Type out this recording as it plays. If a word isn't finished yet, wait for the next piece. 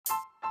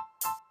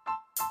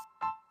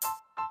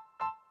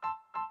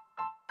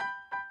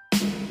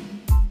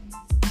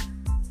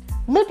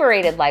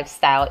Liberated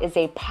Lifestyle is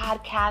a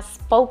podcast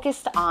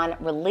focused on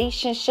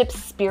relationships,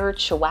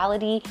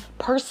 spirituality,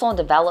 personal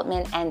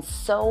development, and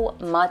so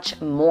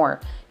much more.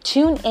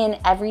 Tune in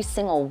every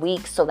single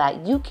week so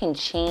that you can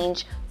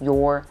change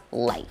your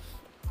life.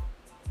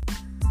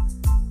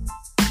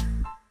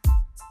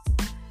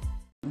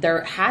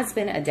 There has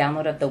been a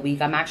download of the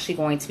week. I'm actually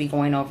going to be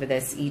going over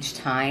this each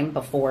time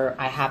before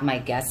I have my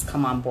guests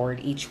come on board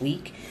each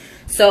week.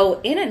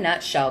 So in a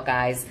nutshell,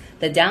 guys,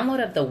 the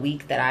download of the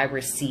week that I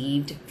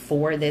received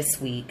for this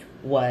week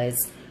was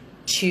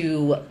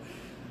what's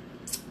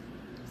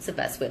the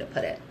best way to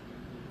put it?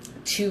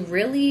 To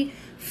really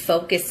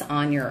focus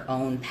on your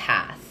own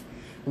path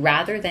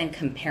rather than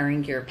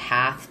comparing your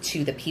path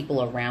to the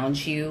people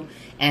around you,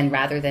 and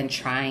rather than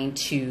trying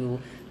to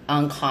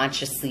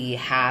unconsciously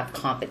have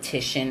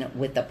competition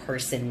with the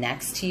person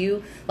next to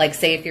you. Like,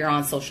 say if you're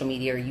on social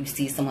media or you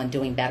see someone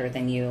doing better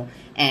than you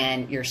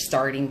and you're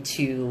starting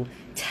to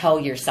tell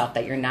yourself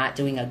that you're not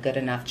doing a good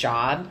enough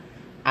job,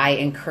 I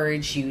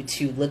encourage you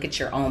to look at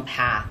your own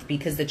path,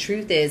 because the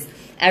truth is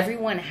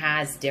everyone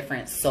has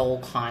different soul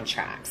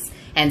contracts.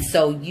 And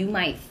so you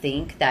might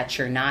think that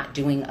you're not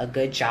doing a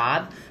good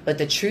job, but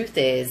the truth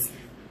is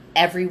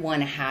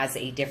everyone has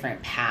a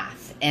different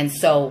path. And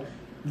so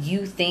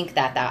you think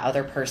that that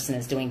other person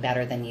is doing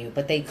better than you,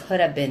 but they could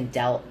have been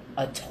dealt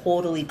a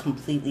totally,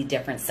 completely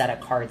different set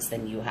of cards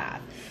than you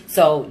have.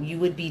 So you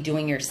would be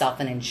doing yourself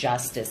an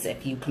injustice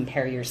if you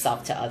compare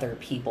yourself to other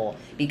people,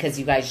 because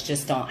you guys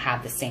just don't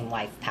have the same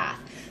life path.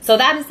 So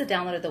that is the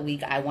download of the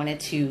week I wanted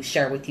to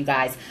share with you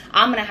guys.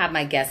 I'm going to have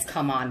my guest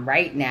come on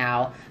right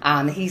now.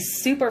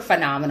 He's super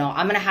phenomenal.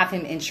 I'm going to have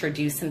him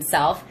introduce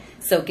himself.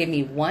 So give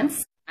me one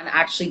second. I'm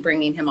actually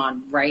bringing him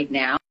on right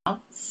now.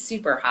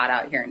 Super hot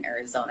out here in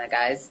Arizona,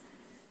 guys.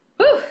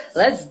 Whew,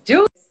 let's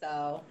do it.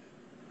 So,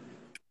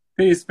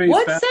 peace,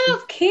 what's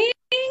family. up, King?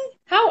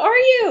 How are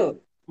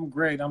you? I'm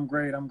great.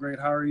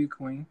 How are you,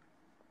 Queen?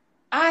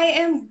 I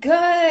am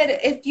good.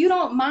 If you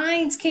don't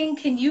mind, King,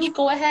 can you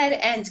go ahead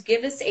and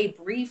give us a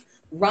brief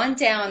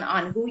rundown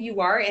on who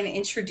you are and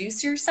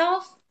introduce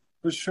yourself?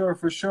 For sure.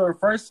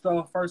 First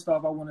off,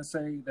 I want to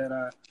say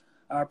that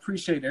I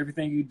appreciate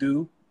everything you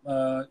do.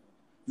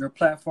 Your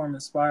platform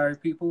inspires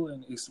people,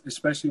 and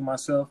especially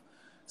myself.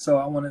 So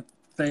I want to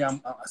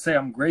say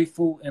I'm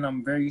grateful, and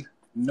I'm very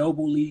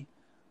nobly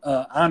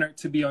honored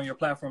to be on your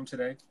platform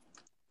today.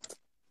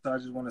 So I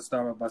just want to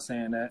start off by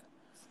saying that.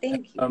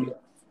 Thank you.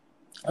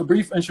 A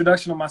brief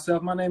introduction of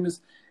myself. My name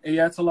is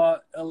Ayatollah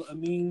El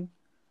Amin,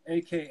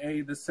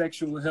 aka the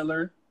Sexual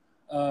Healer.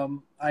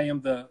 I am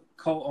the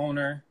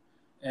co-owner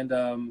and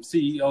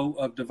CEO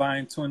of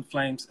Divine Twin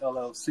Flames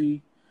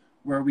LLC,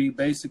 where we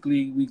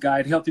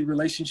guide healthy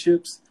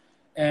relationships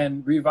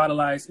and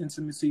revitalize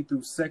intimacy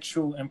through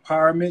sexual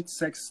empowerment,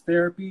 sex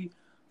therapy,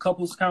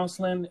 couples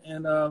counseling,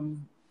 and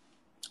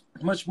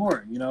much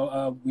more.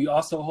 We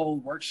also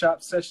hold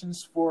workshop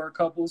sessions for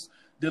couples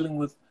dealing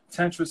with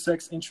tantra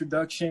sex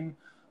introduction,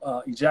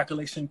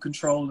 ejaculation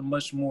control, and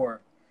much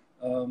more.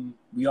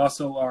 We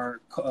also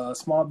are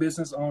small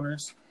business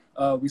owners.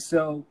 We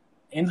sell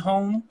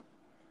in-home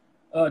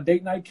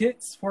date night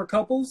kits for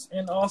couples,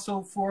 and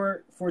also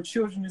for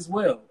children as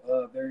well.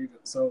 There you go.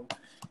 So,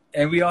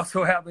 and we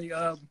also have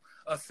a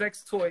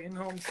sex toy,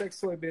 in-home sex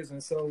toy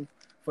business. So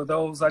for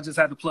those, I just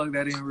had to plug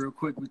that in real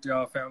quick with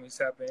y'all families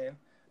tap in.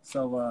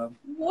 So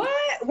what?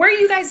 Where are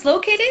you guys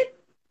located?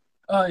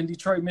 In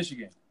Detroit,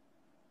 Michigan.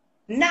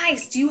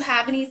 Nice. Do you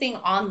have anything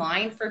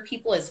online for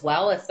people as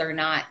well if they're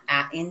not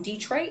in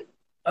Detroit?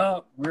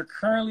 We're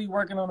currently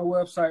working on a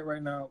website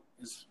right now.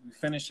 We're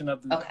finishing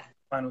up the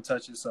final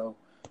touches, so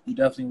we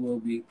definitely will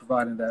be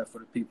providing that for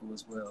the people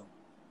as well.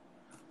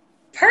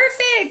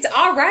 Perfect.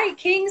 All right,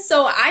 King.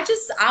 So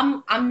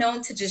I'm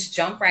known to just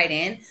jump right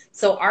in.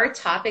 So our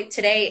topic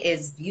today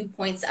is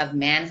viewpoints of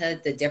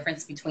manhood, the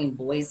difference between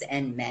boys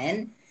and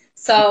men.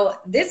 So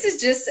this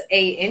is just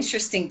a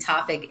interesting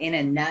topic in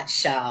a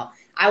nutshell.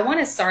 I want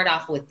to start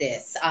off with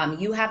this.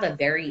 You have a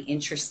very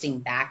interesting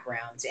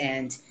background,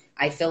 and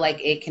I feel like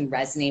it can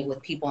resonate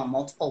with people on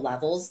multiple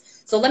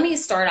levels. So let me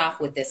start off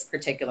with this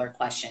particular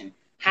question.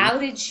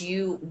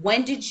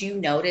 When did you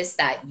notice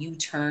that you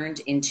turned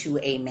into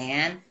a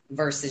man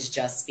versus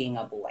just being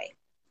a boy?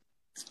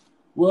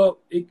 Well,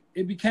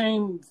 it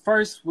became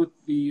first with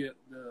the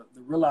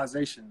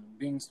realization,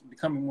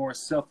 becoming more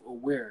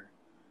self-aware.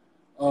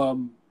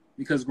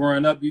 Because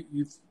growing up,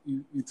 you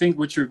think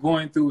what you're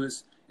going through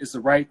is the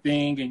right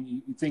thing, and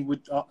you think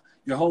with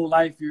your whole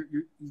life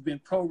you've been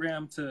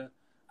programmed to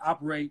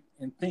operate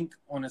and think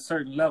on a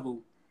certain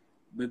level.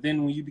 But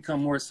then when you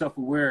become more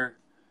self-aware,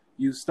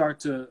 you start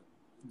to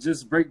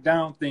just break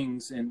down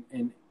things, and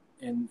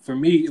for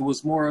me, it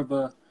was more of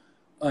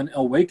an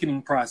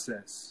awakening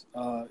process.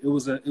 It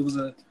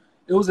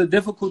was a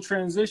difficult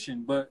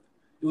transition, but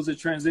it was a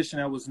transition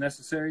that was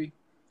necessary.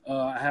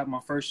 I had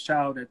my first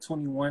child at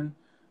 21,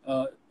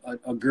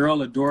 a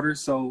girl, a daughter,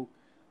 so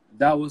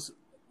that was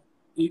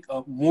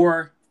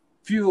more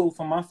fuel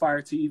for my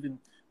fire to even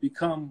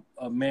become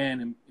a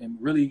man and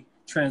really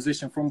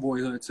transition from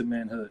boyhood to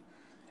manhood.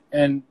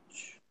 And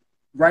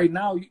right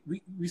now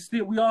we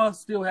all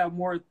still have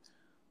more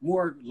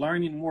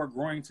learning, more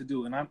growing to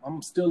do, and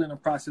I'm still in the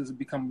process of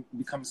becoming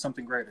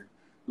something greater.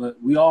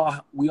 But we all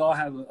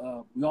have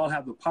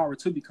the power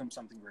to become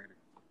something greater.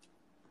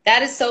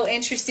 That is so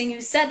interesting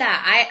you said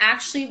that. I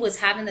actually was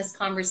having this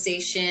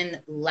conversation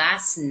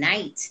last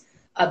night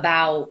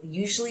about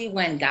usually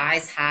when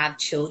guys have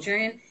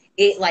children,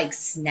 it like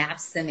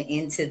snaps them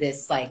into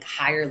this like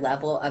higher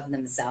level of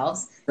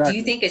themselves. Do you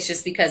Exactly. think it's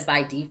just because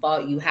by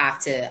default you have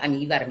to, I mean,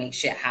 you got to make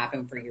shit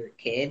happen for your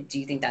kid? Do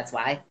you think that's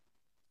why?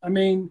 I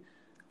mean,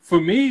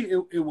 for me,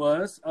 it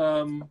was.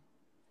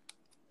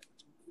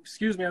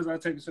 Excuse me as I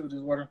take a sip of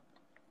this water.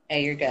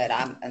 Hey, you're good.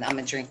 I'm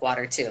gonna drink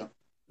water too.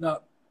 No,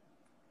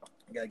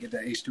 I gotta get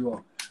that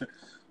H2O.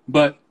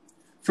 But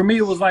for me,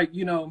 it was like,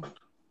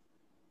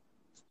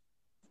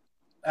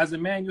 as a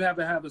man, you have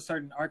to have a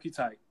certain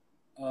archetype.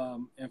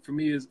 And for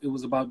me, it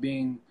was about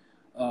being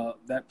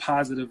that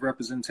positive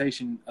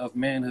representation of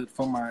manhood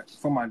for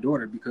my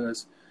daughter.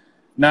 Because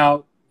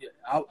now,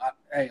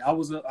 I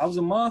was a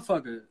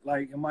motherfucker.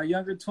 Like in my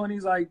younger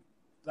 20s,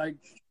 like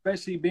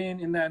especially being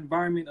in that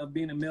environment of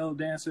being a male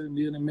dancer,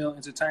 being a male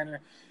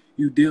entertainer,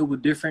 you deal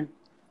with different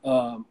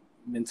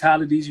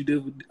mentalities. You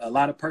deal with a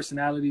lot of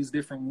personalities,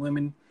 different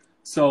women.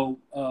 So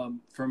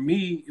for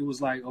me, it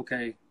was like,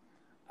 okay,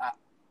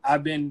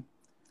 I've been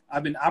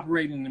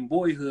operating in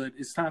boyhood.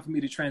 It's time for me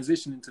to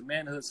transition into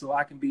manhood so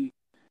I can be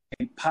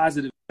a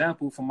positive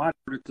example for my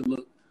daughter to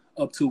look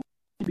up to when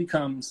she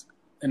becomes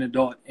an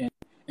adult and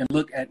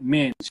look at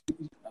men,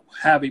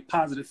 have a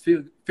positive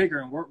figure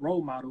and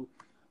role model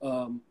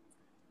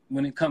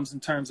when it comes in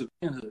terms of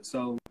manhood.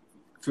 So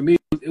for me,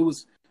 it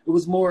was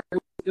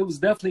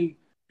definitely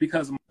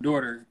because of my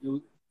daughter.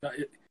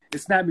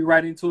 It snapped me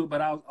right into it,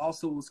 but I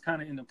also was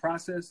kind of in the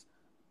process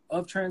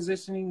of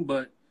transitioning,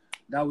 but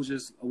that was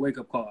just a wake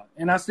up call.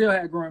 And I still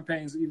had growing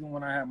pains even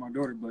when I had my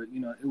daughter, but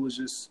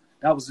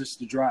that was just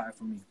the drive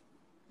for me.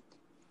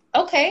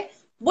 Okay.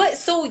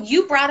 So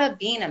you brought up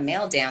being a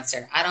male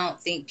dancer. I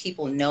don't think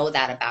people know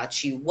that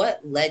about you.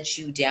 What led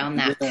you down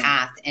that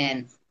path,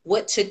 and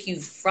what took you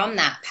from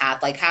that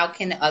path? Like, how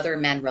can other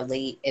men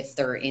relate if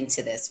they're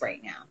into this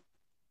right now?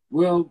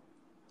 Well,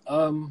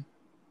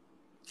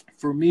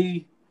 for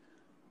me,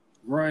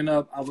 growing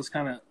up, I was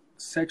kind of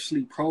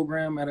sexually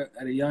programmed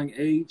at a young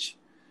age.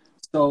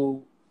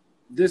 So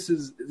this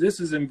is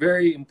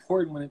very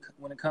important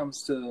when it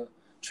comes to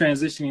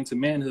transitioning to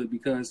manhood,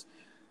 because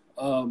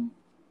a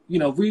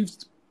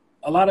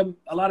lot of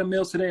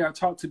males today are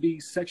taught to be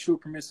sexual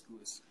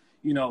promiscuous.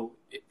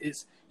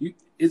 It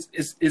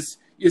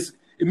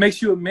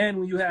makes you a man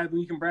when you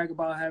can brag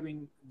about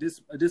having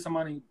this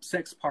amount of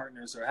sex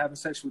partners, or having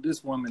sex with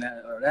this woman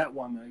or that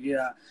woman.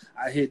 Yeah,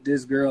 I hit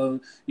this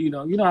girl. You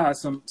know how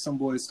some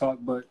boys talk,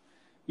 but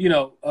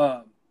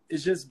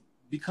it's just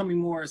becoming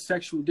more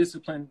sexual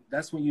discipline.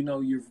 That's when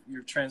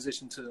you're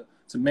transitioned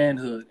to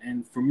manhood.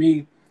 And for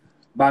me,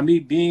 by me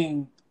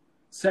being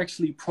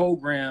sexually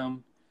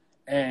programmed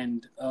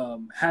and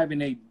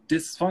having a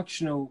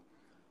dysfunctional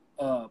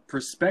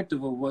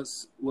perspective of what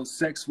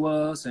sex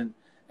was and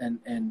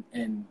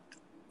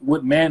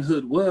what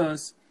manhood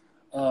was,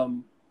 I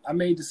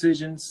made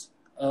decisions,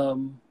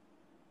 that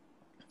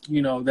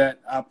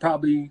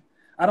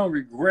I don't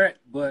regret,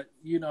 but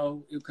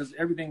because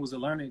everything was a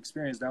learning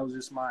experience. That was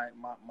just my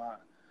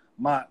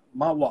walk,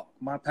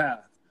 my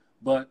path.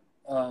 But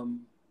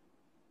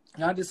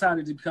I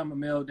decided to become a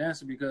male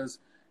dancer because,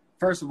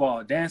 first of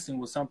all, dancing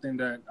was something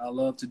that I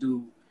love to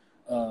do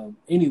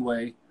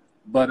anyway.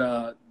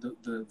 But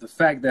the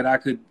fact that I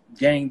could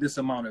gain this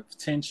amount of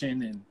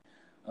attention and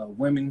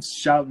women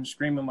shouting,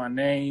 screaming my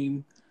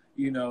name,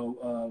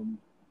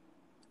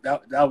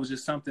 that was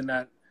just something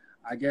that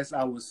I guess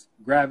I was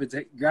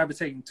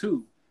gravitating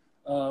to.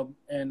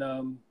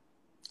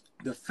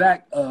 The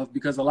fact of,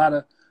 because a lot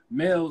of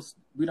males,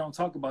 we don't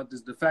talk about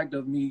this, the fact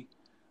of me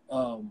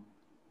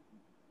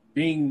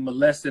being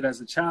molested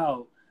as a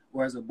child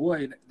or as a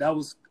boy, that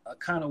was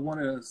kind of one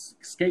of the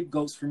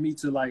scapegoats for me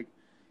to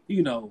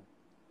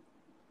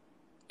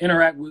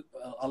interact with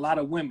a lot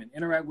of women,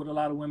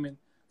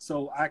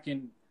 so I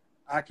can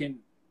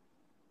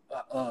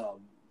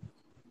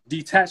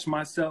detach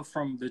myself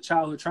from the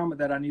childhood trauma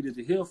that I needed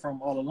to heal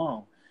from all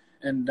along.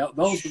 And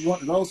those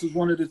was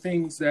one of the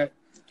things that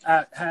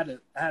I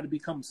had to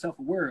become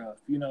self-aware of,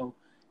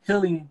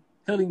 healing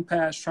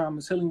past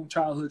traumas, healing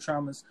childhood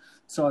traumas,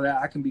 so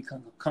that I can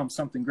become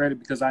something greater.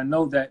 Because I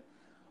know that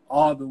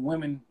all the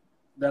women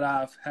that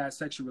I've had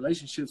sexual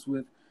relationships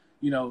with,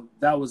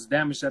 that was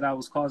damage that I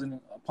was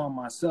causing upon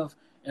myself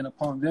and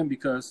upon them,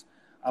 because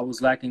I was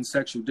lacking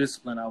sexual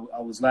discipline. I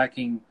was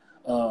lacking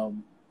the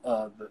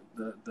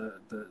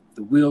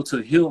will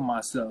to heal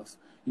myself.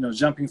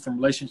 Jumping from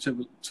relationship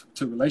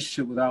to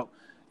relationship without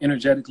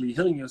energetically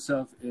healing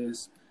yourself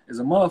is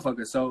a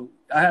motherfucker. So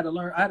I had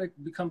to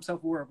become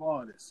self-aware of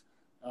all of this.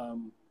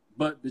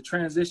 But the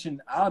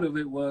transition out of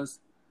it was,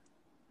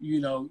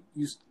 being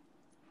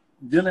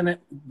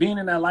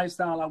in that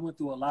lifestyle. I went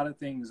through a lot of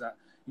things. A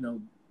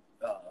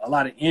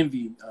lot of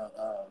envy,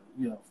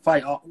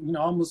 fight.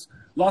 Almost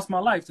lost my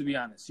life, to be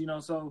honest.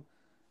 So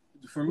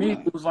for me,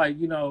 it was like,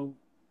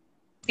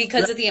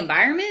 because of the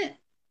environment.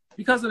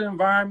 Because of the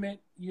environment,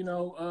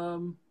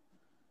 dealing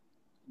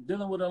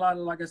with a lot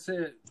of, like I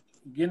said,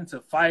 getting into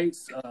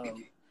fights,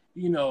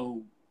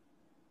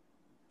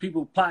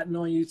 people plotting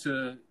on you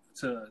to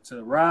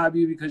rob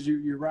you because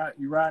you're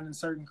riding in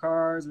certain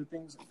cars or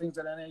things of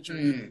that nature,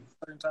 in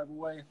a certain type of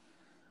way.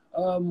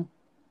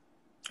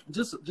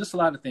 Just a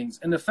lot of things,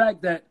 and the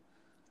fact that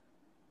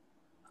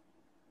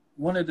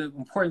one of the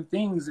important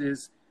things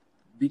is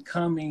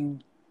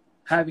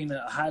having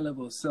a high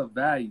level of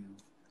self-value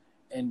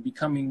and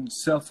becoming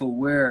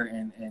self-aware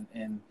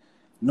and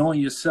knowing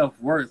your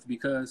self-worth,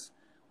 because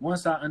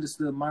once I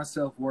understood my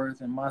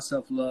self-worth and my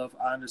self-love,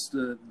 I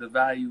understood the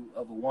value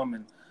of a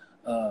woman,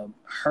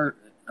 her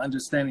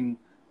understanding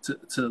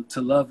to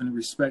love and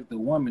respect the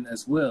woman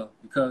as well,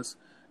 because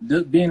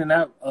being in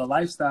that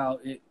lifestyle,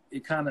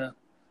 it kind of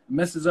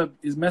messes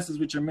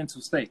with your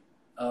mental state.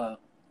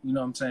 You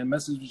know what I'm saying?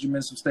 Messes with your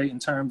mental state in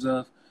terms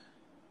of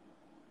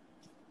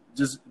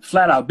just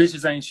flat out,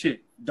 bitches ain't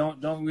shit. We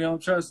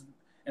don't trust.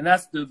 And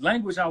that's the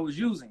language I was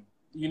using,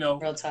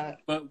 Real talk.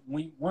 But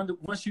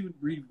once you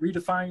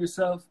redefine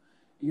yourself,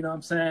 you know what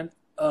I'm saying?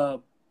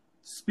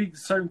 Speak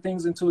certain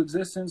things into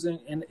existence,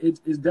 and it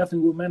definitely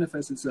will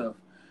manifest itself.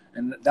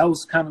 And that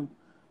was kind of,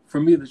 for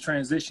me, the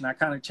transition. I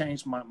kind of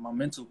changed my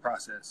mental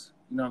process.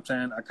 You know what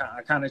I'm saying?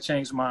 I kind of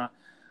changed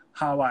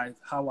how I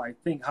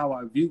think, how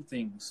I view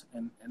things,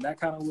 and that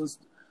kind of was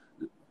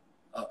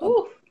a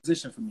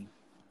position for me.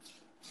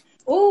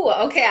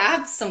 Oh, okay. I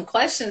have some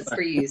questions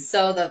for you.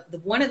 So the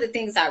one of the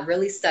things that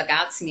really stuck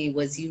out to me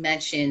was you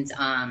mentioned,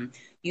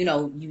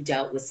 you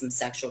dealt with some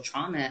sexual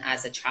trauma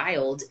as a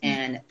child,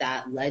 and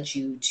that led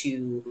you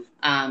to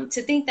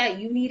think that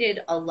you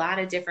needed a lot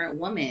of different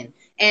women.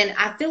 And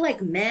I feel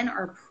like men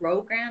are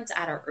programmed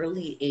at an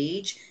early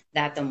age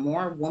that the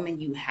more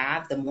woman you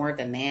have, the more of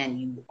a man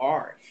you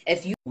are.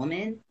 If you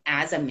woman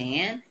as a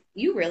man,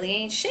 you really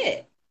ain't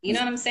shit. You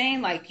know what I'm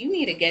saying? Like, you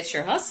need to get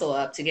your hustle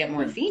up to get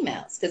more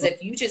females. Because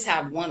if you just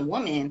have one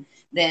woman,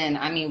 then,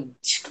 I mean,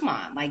 come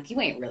on, like,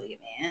 you ain't really a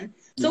man.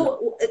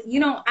 So,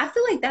 I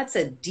feel like that's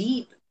a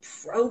deep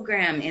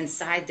program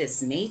inside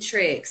this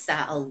matrix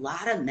that a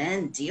lot of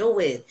men deal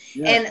with.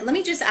 Yeah. And let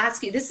me just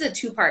ask you, this is a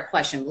two-part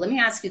question. Let me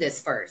ask you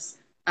this first.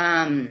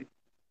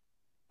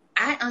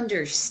 I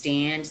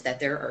understand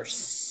that there are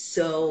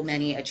so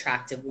many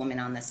attractive women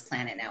on this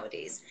planet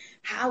nowadays.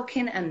 How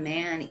can a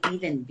man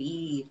even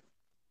be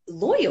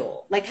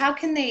loyal? Like, how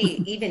can they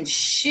even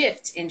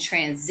shift and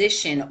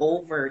transition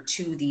over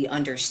to the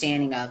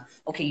understanding of,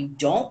 okay, you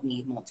don't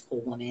need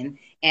multiple women,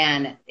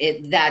 and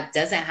that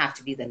doesn't have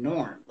to be the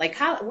norm? Like,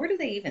 where do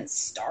they even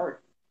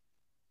start?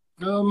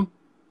 Well,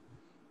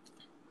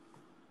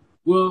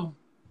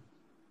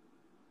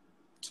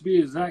 to be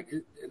exact,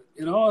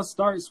 it all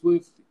starts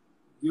with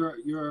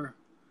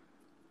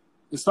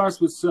it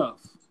starts with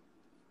self.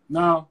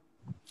 Now,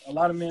 a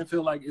lot of men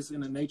feel like it's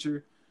in the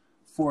nature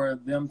for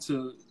them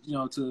to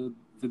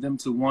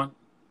want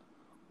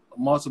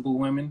multiple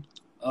women,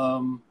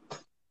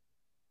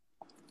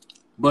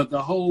 but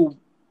the whole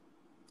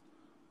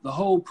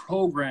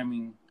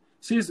programming.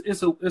 See,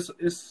 it's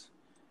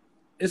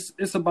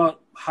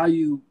about how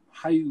you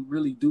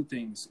really do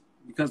things,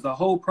 because the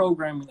whole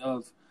programming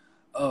of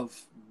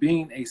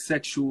being a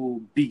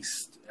sexual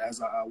beast,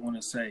 as I want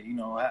to say,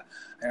 and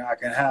I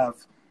can have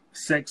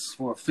sex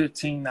for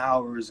 15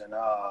 hours and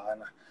all.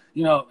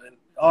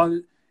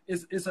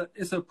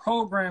 It's a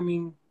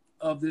programming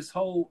of this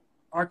whole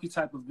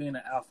archetype of being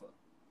an alpha,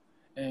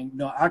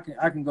 and I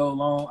can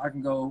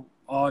go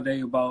all day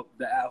about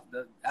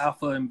the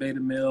alpha and beta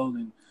male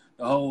and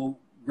the whole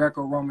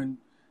Greco-Roman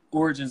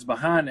origins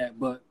behind that,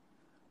 but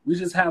we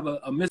just have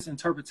a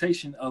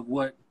misinterpretation of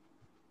what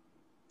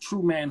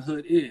true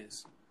manhood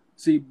is.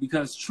 See,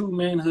 because true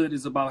manhood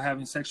is about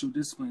having sexual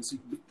discipline. See,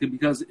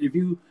 because if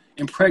you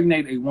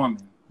impregnate a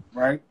woman,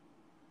 right,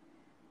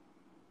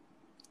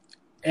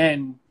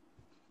 and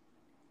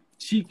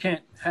she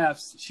doesn't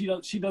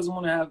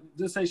want to have,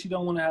 just say she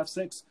don't want to have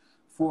sex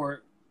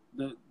for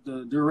the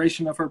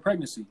duration of her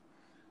pregnancy,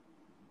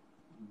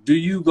 do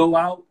you go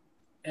out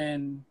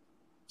and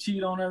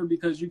cheat on her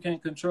because you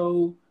can't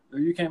control or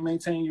you can't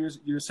maintain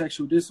your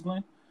sexual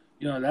discipline?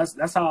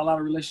 That's how a lot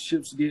of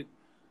relationships get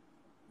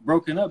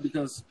broken up,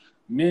 because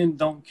men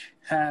don't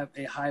have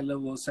a high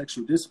level of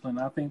sexual discipline.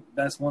 I think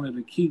that's one of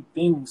the key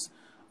things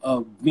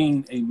of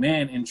being a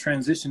man and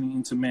transitioning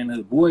into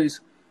manhood. Boys,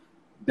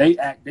 they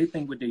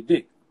think with their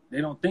dick. They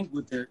don't think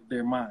with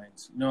their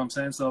minds. You know what I'm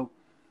saying? So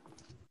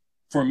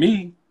for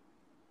me,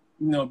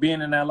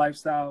 being in that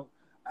lifestyle,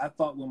 I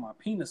thought with my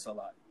penis a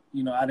lot.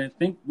 I didn't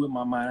think with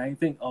my mind. I didn't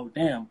think, oh,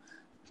 damn,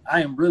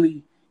 I am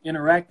really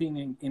interacting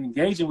and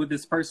engaging with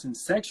this person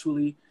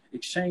sexually,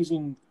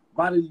 exchanging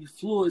bodily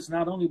fluids,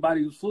 not only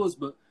bodily fluids,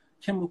 but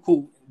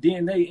chemical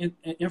DNA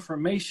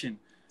information.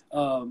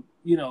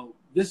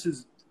 This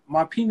is,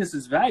 my penis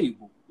is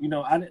valuable.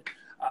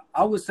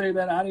 I would say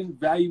that I didn't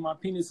value my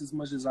penis as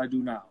much as I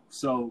do now.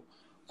 So,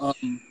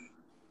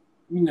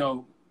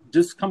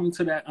 just coming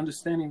to that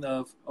understanding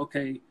of,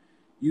 okay,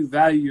 you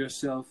value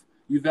yourself,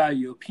 you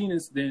value a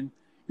penis, then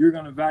you're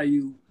gonna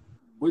value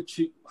what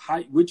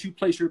you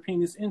place your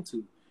penis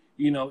into.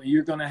 You know, and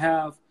you're gonna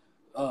have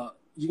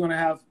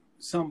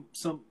some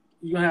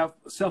you're gonna have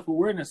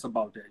self-awareness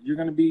about that. You're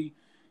gonna be,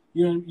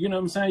 you know what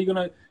I'm saying?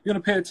 You're gonna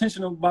pay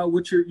attention about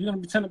you're gonna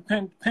be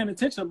paying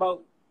attention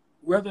about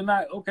whether or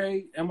not,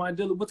 okay,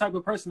 what type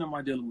of person am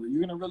I dealing with?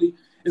 You're gonna really,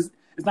 it's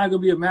not gonna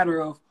be a matter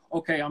of,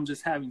 okay, I'm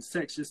just having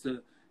sex just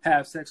to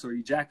have sex or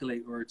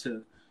ejaculate or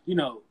to,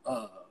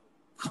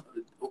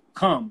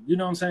 come. You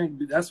know what I'm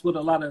saying? That's what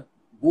a lot of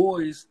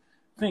boys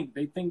think.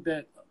 They think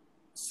that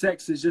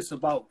sex is just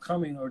about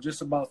coming or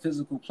just about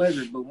physical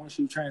pleasure. But once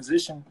you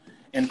transition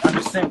and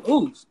understand,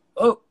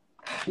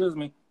 excuse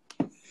me.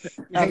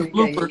 I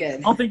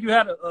don't think you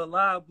had a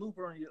live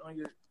blooper on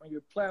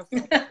your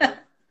platform.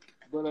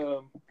 But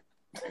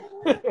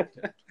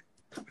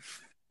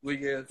well,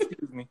 yeah,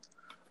 excuse me.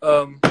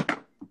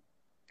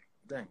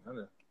 Dang,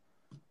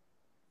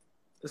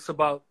 it's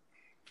about.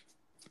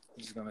 I'm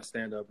just gonna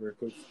stand up real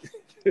quick.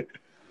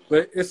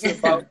 But it's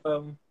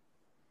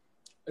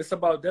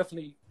about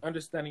definitely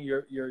understanding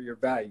your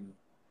value,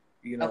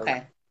 you know.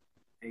 Okay.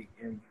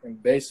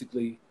 And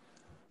basically,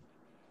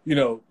 you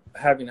know,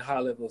 having a high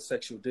level of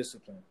sexual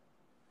discipline.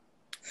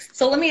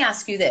 So let me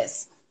ask you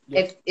this.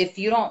 Yeah. If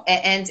you don't,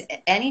 and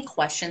any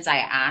questions I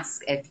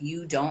ask, if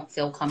you don't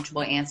feel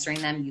comfortable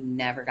answering them, you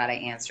never got to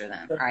answer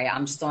them. All right.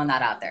 I'm just throwing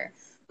that out there.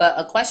 But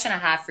a question I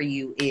have for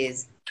you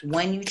is,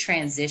 when you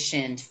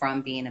transitioned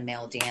from being a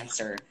male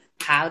dancer,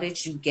 how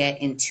did you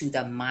get into the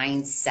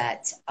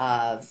mindset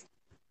of,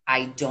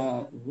 I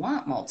don't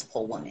want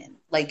multiple women?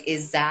 Like,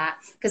 is that,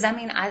 because I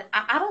mean, I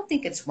don't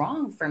think it's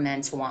wrong for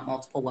men to want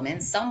multiple women.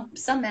 Some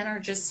men are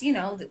just, you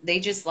know, they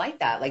just like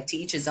that, like to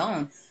each his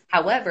own.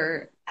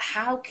 However,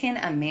 how can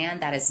a man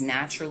that is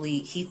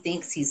he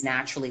thinks he's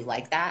naturally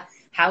like that,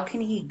 how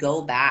can he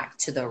go back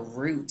to the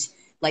root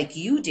like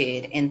you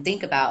did and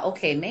think about,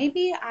 okay,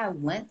 maybe I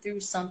went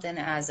through something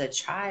as a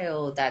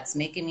child that's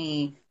making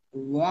me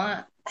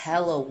want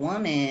hella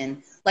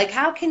woman? Like,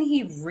 how can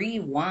he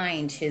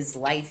rewind his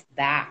life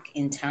back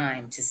in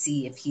time to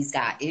see if he's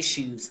got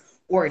issues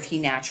or if he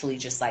naturally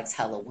just likes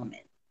hella women?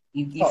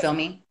 You feel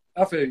me?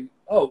 I feel you.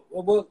 Oh,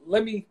 well,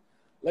 let me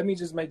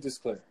just make this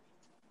clear.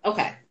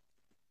 Okay.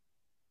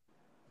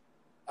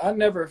 I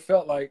never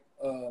felt like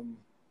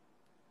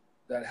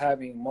that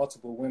having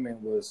multiple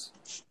women was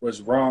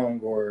wrong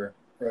or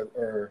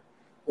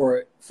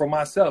for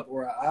myself,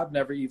 or I've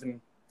never even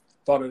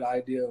thought of the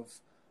idea of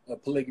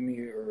polygamy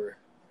or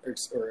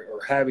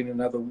having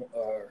another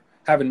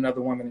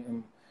woman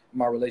in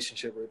my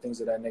relationship or things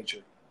of that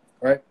nature,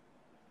 right?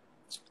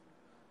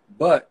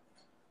 But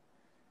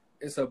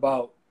it's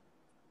about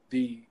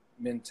the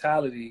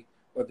mentality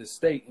or the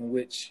state in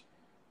which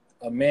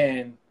a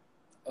man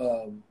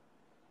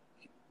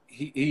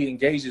he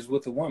engages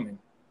with a woman.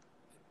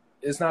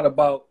 It's not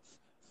about,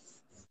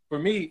 for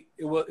me,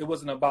 it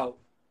wasn't about,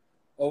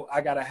 oh,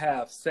 I gotta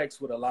have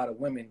sex with a lot of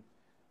women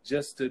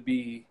just to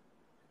be,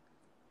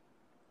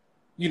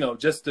 you know,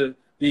 just to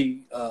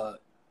be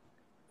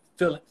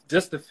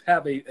just to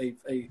have a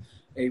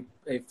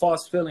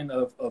false feeling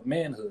of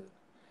manhood.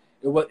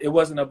 It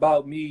wasn't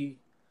about me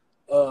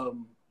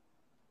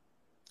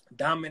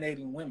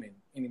dominating women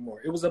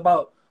anymore. It was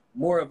about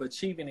more of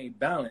achieving a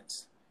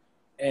balance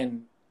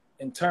and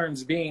in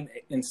terms being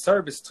in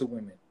service to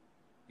women,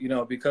 you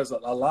know, because a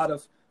lot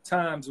of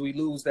times we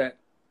lose that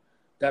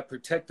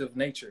protective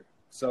nature.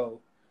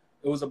 So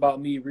it was about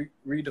me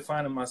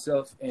redefining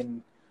myself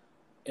and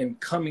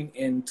coming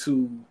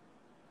into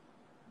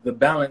the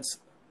balance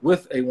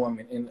with a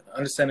woman and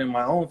understanding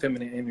my own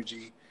feminine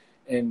energy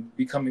and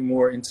becoming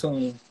more in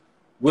tune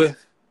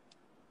with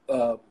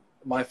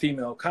my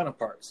female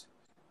counterparts.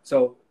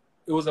 So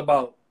it was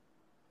about,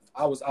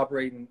 I was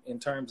operating in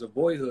terms of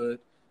boyhood,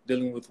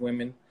 dealing with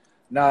women.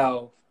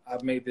 Now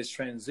I've made this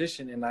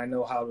transition and I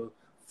know how to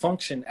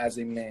function as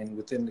a man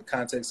within the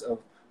context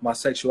of my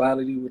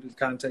sexuality, within the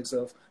context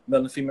of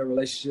male and female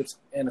relationships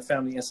and a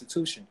family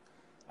institution.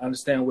 I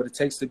understand what it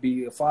takes to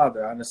be a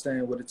father. I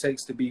understand what it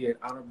takes to be an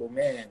honorable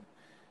man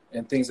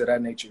and things of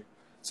that nature.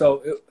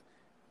 So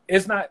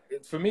it's not,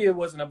 for me, it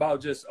wasn't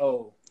about just,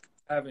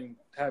 having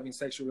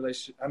sexual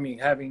relationship. I mean,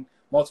 having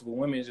multiple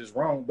women is just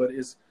wrong, but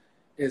it's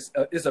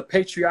a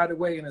patriotic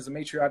way and it's a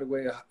matriarchic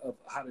way of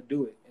how to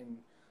do it. And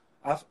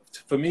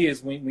for me,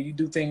 is when you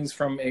do things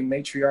from a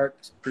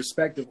matriarch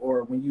perspective,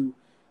 or when you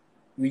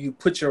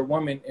put your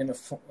woman in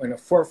the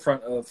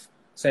forefront of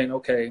saying,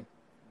 okay,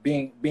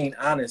 being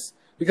honest,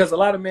 because a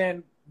lot of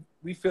men,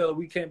 we feel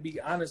we can't be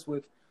honest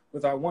with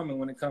our woman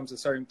when it comes to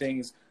certain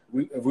things.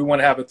 If we want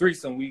to have a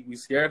threesome, we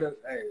scared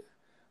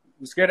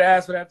to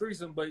ask for that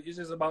threesome, but it's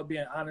just about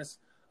being honest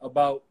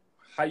about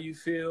how you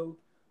feel.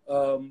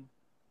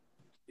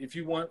 If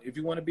you want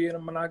to be in a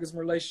monogamous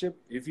relationship,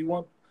 if you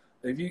want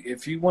to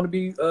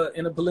be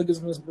in a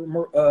polygamous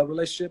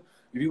relationship,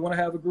 if you want to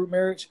have a group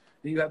marriage,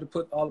 then you have to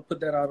put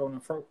that out on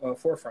the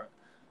forefront.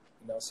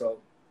 You know, so.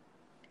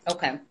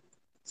 Okay.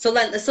 So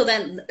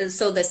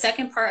the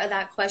second part of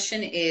that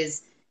question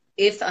is,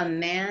 if a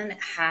man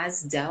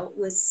has dealt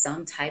with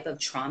some type of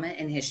trauma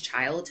in his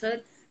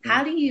childhood, Mhm.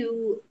 how do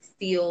you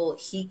feel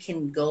he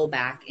can go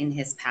back in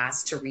his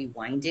past to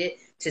rewind it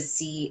to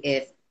see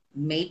if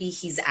maybe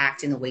he's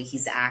acting the way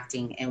he's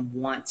acting and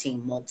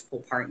wanting multiple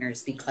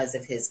partners because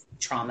of his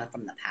trauma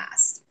from the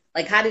past?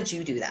 Like, how did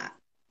you do that?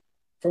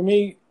 For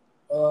me,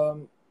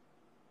 um,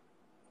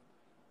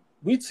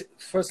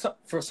 for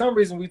some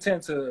reason we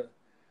tend to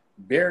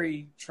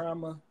bury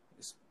trauma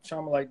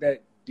like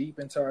that deep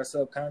into our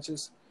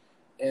subconscious,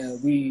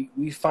 and we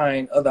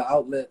find other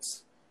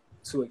outlets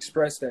to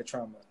express that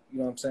trauma. You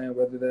know what I'm saying?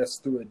 Whether that's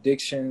through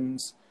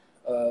addictions,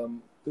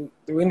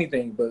 through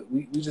anything, but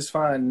we just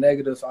find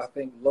negative, I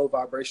think, low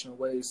vibrational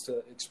ways to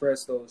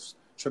express those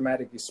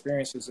traumatic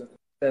experiences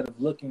instead of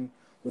looking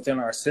within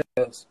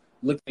ourselves,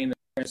 looking in the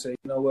mirror and say,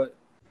 you know what,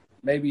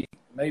 maybe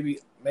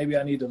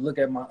I need to look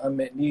at my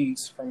unmet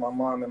needs from my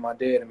mom and my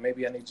dad, and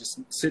maybe I need to just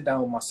sit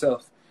down with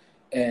myself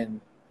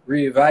and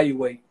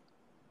reevaluate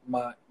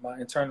my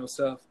internal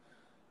self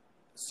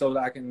so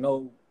that I can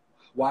know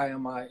why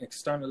am I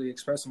externally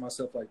expressing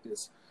myself like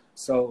this.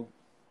 So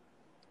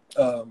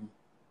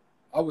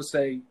I would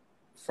say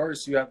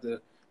first you have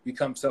to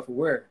become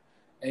self-aware,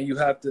 and you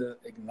have to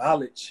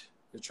acknowledge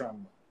the trauma.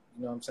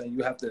 You know what I'm saying?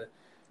 You have to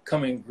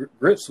come in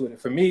grips with it.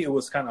 For me, it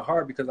was kind of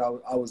hard because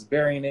I was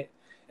burying it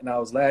and I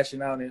was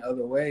lashing out in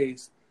other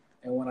ways.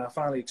 And when I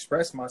finally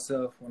expressed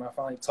myself, when I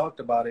finally talked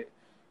about it,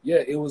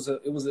 yeah, I was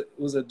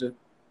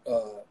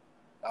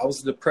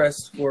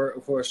depressed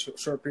for a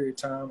short period of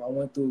time. I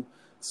went through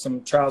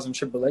some trials and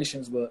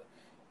tribulations, but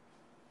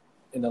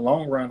in the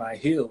long run, I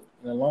healed.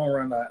 In the long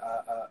run,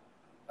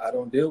 I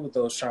don't deal with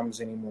those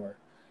traumas anymore.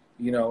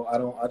 You know,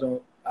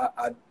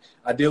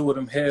 I deal with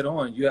them head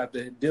on. You have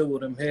to deal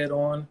with them head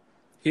on,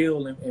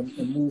 heal and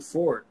move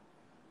forward.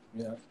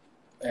 You know,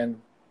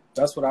 and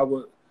that's what I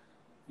would,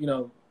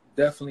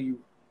 definitely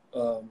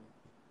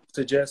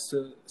suggest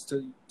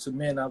to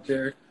men out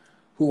there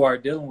who are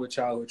dealing with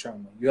childhood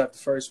trauma. You have to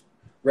first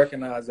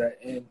recognize that.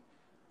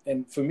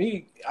 And for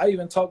me, I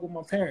even talk with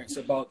my parents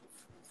about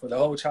for the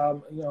whole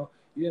child.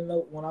 You didn't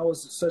know when I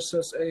was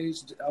such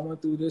age, I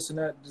went through this and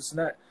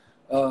that.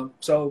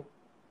 So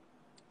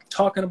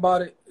talking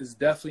about it is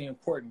definitely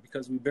important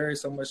because we bury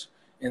so much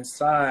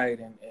inside,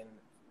 and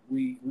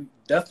we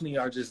definitely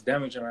are just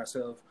damaging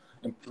ourselves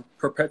and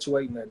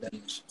perpetuating that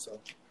damage. So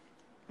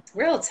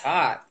Real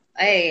talk.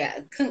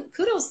 Hey,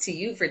 kudos to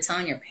you for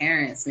telling your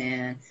parents,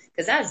 man,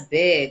 because that's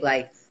big.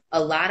 Like, a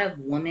lot of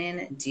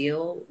women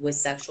deal with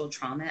sexual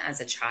trauma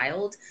as a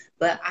child,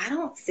 but I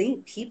don't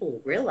think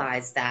people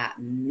realize that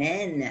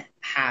men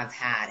have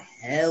had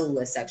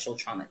hella sexual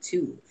trauma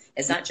too.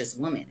 It's not just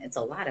women, it's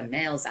a lot of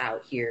males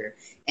out here.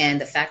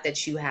 And the fact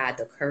that you had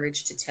the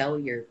courage to tell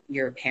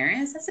your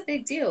parents, that's a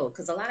big deal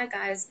because a lot of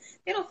guys,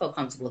 they don't feel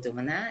comfortable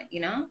doing that, you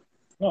know?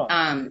 no,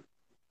 Um,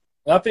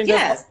 I think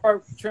that's yes. part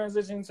of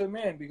transitioning to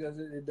men because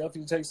it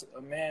definitely takes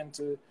a man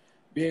to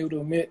be able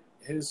to admit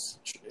his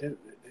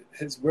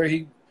where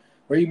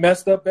he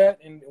messed up at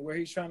and where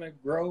he's trying to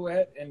grow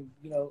at, and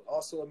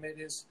also admit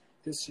his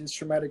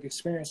traumatic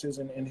experiences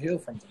and heal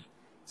from them.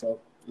 So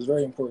it's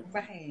very important.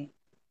 Right.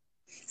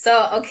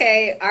 So,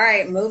 okay, all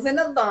right, moving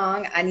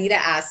along, I need to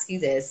ask you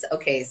this.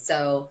 Okay,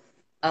 so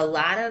a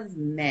lot of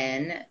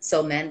men,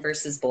 so men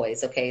versus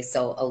boys, okay,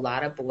 so a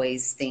lot of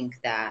boys think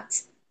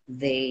that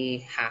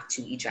they have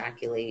to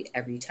ejaculate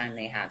every time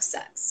they have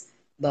sex.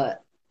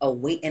 But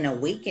an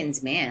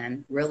awakened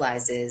man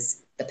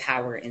realizes the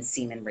power in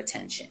semen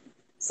retention.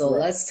 So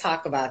Right. let's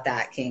talk about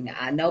that, King.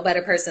 I know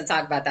better person to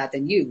talk about that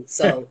than you.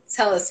 So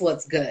tell us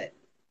what's good.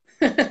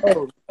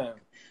 Oh man,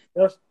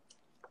 that's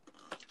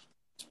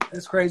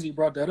it's crazy you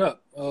brought that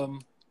up.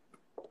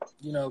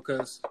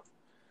 Because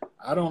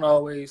I don't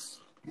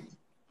always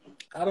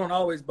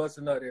bust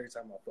a nut every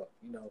time I fuck.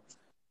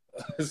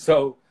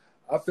 So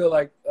I feel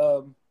like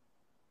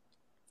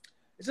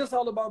it's just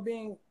all about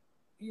being,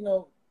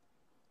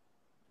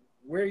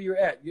 where you're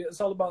at.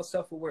 It's all about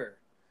self-aware.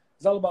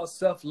 It's all about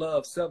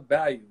self-love,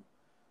 self-value.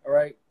 All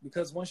right,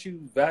 because once you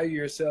value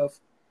yourself,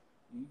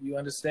 you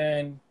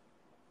understand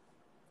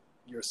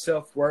your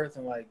self-worth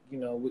and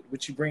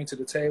what you bring to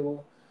the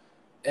table,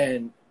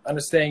 and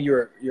understand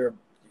your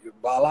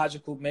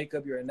biological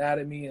makeup, your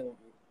anatomy, and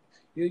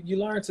you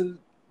learn to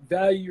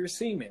value your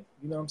semen.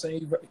 You know what I'm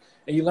saying?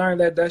 And you learn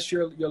that that's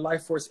your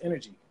life force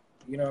energy.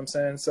 You know what I'm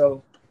saying?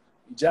 So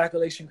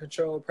ejaculation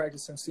control,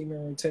 practicing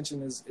semen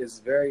retention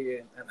is very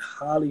and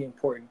highly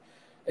important,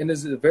 and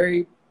is a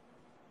very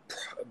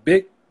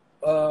big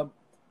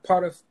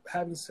part of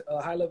having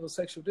a high level of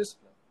sexual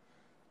discipline.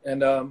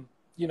 And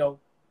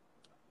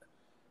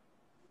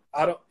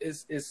I don't.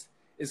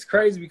 It's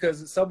crazy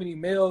because so many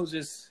males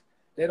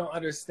they don't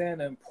understand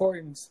the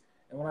importance.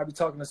 And when I be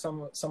talking to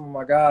some of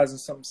my guys and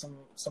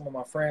some of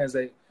my friends,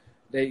 they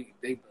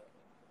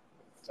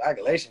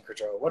ejaculation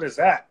control. What is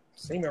that?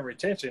 Semen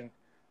retention.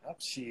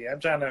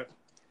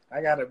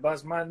 I gotta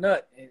bust my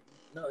nut. And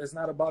no, it's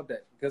not about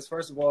that. Because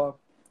first of all,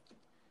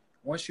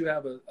 once you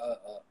have a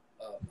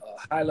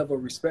high level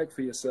of respect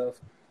for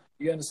yourself,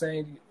 you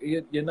understand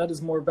your nut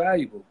is more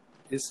valuable.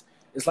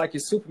 it's like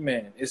you're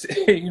Superman. It's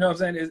you know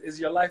what I'm saying. It's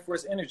your life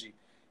force energy.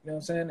 You know what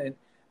I'm saying. And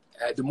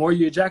the more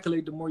you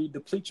ejaculate, the more you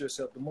deplete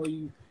yourself. The more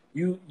the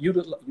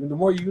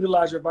more you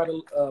utilize your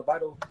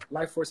vital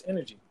life force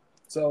energy.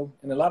 So,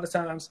 and a lot of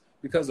times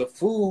because of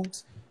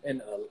foods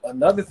and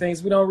other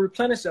things, we don't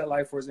replenish that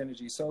life force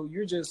energy. So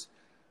you're just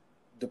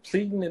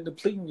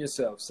depleting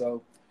yourself.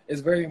 So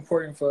it's very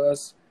important for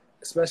us,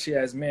 especially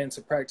as men,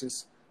 to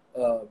practice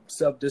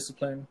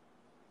self-discipline,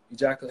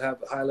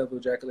 have a high level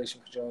of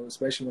ejaculation control,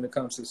 especially when it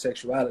comes to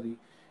sexuality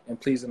and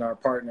pleasing our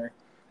partner,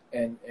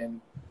 and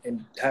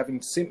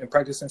having semen,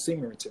 practicing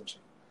semen retention.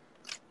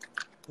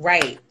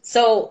 Right.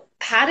 So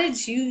how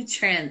did you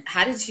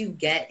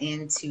get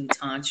into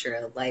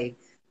Tantra? Like,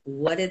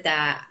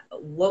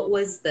 what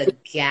was the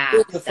gap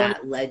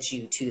that led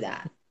you to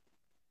that?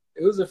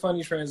 It was a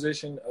funny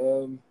transition.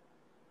 It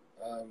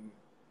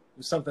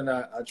was something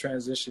I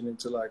transitioned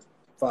into like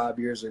 5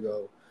 years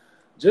ago.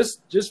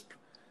 Just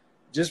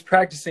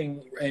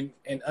practicing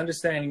and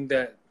understanding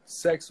that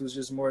sex was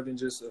just more than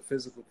just a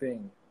physical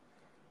thing.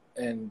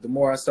 And the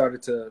more I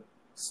started to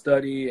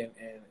study and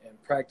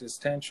practice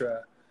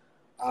Tantra,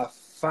 I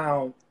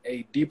found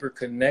a deeper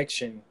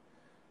connection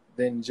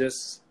than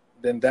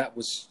that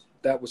was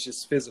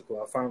just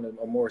physical. I found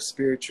a more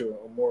spiritual,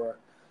 a more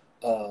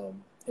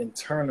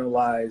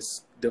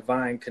internalized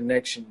divine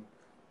connection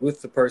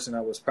with the person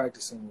I was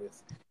practicing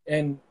with.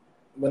 And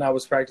when I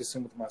was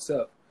practicing with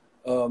myself,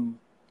 I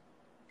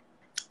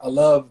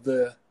love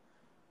the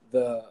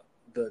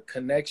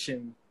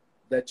connection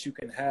that you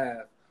can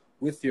have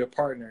with your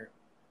partner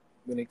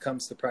when it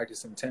comes to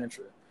practicing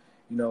Tantra.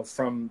 You know,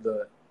 from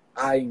the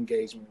eye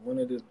engagement, one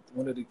of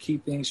the key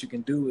things you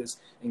can do is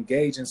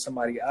engage in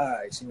somebody's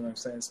eyes. You know what I'm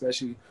saying?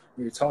 Especially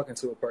when you're talking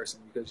to a person,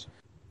 because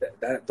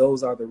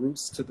those are the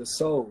roots to the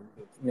soul.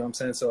 You know what I'm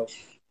saying? So,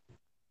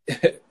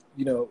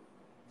 you know,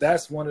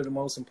 that's one of the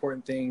most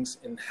important things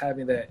in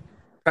having that,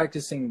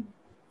 practicing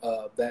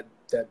that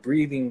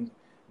breathing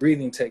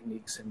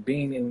techniques and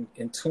being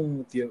in tune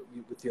with your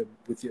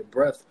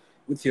breath,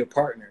 with your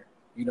partner.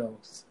 You know,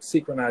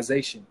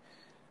 synchronization.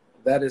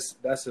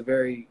 That's a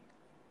very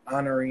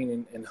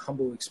honoring and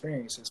humble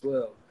experience as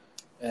well.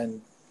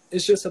 And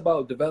it's just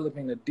about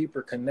developing a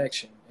deeper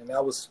connection. And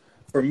that was,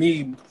 for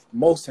me,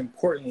 most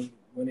importantly,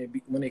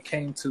 when it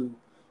came to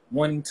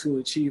wanting to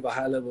achieve a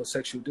high level of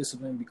sexual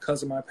discipline,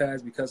 because of my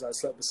past, because I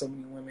slept with so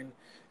many women,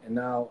 and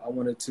now I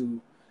wanted to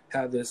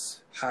have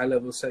this high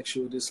level of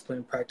sexual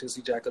discipline, practice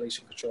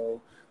ejaculation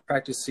control,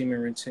 practice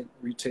semen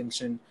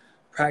retention,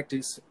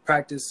 practice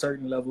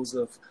certain levels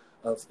of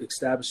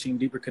establishing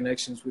deeper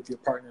connections with your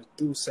partner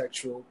through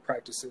sexual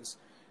practices.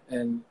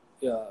 And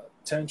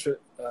Tantra,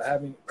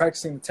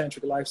 practicing the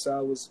tantric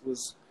lifestyle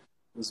was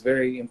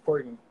very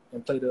important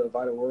and played a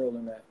vital role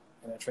in that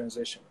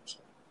transition. So.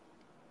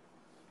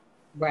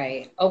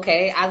 Right.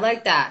 Okay. I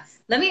like that.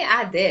 Let me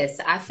add this.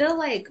 I feel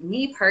like,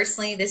 me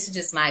personally, this is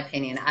just my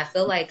opinion. I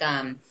feel like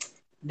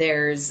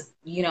there's,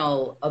 you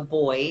know, a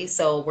boy.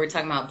 So we're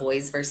talking about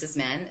boys versus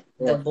men.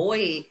 Yeah. The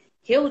boy,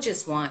 he'll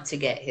just want to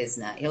get his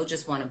nut. He'll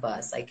just want to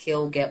bust. Like,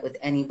 he'll get with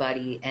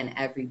anybody and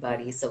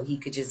everybody so he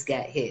could just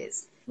get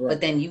his. Right.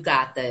 But then you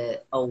got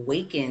the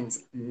awakened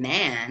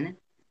man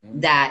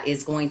that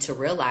is going to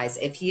realize,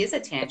 if he is a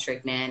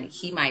tantric man,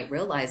 he might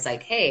realize,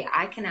 like, hey,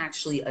 I can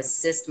actually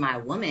assist my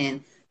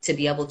woman to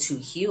be able to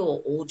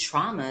heal old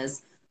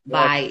traumas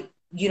by,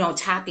 you know,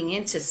 tapping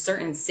into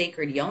certain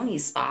sacred yoni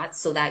spots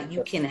so that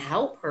you can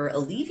help her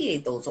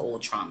alleviate those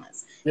old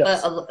traumas.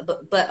 Yes.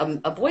 But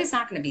a boy's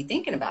not going to be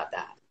thinking about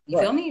that. You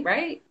feel me,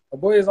 right? A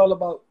boy is all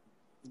about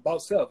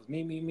self.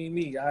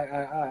 Me,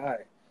 I.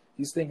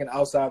 He's thinking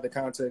outside the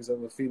context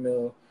of a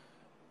female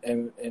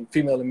and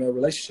female and male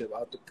relationship,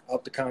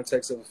 out the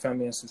context of a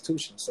family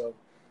institution. So,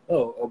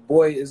 a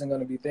boy isn't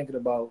going to be thinking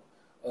about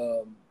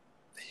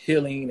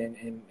healing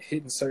and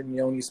hitting certain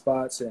yoni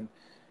spots, and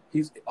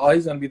all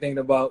he's going to be thinking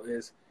about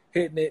is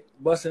hitting it,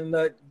 busting a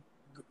nut,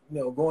 you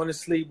know, going to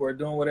sleep or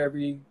doing whatever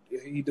he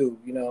do,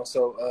 you know.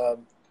 So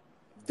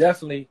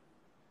definitely,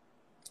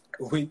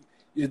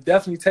 it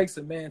definitely takes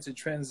a man to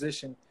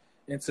transition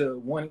into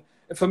one.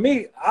 And for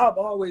me, I've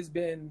always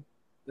been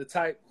the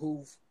type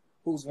who's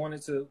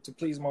wanted to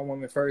please my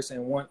woman first,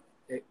 and wanted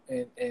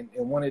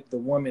the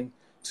woman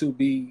to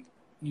be,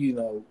 you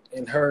know,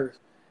 in her,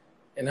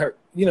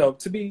 you know,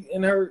 to be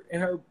in her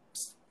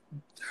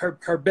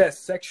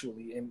best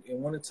sexually, and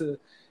wanted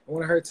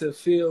her to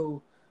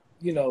feel,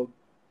 you know,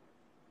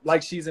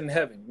 like she's in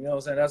heaven. You know what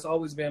I'm saying? That's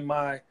always been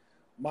my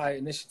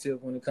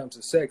initiative when it comes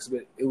to sex.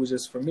 But it was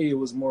just, for me, it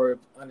was more of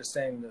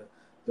understanding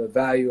the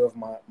value of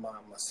my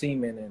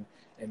semen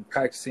and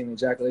practicing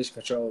ejaculation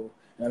control,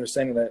 and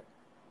understanding that.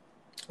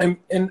 And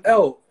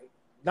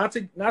not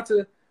to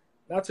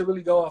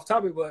really go off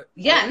topic, but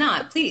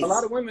please. A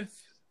lot of women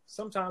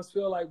sometimes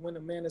feel like when a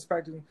man is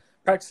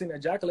practicing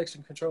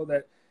ejaculation control,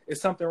 that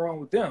it's something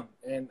wrong with them.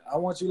 And I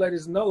want you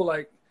ladies to know,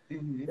 like,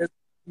 you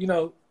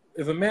know,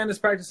 if a man is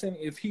practicing,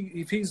 if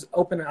he's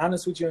open and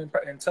honest with you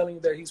and telling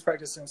you that he's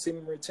practicing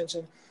semen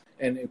retention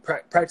and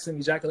practicing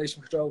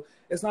ejaculation control,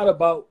 it's not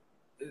about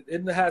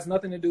it has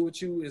nothing to do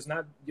with you. It's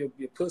not your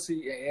pussy.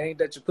 It ain't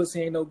that your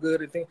pussy ain't no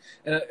good.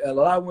 And a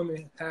lot of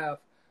women have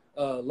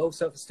low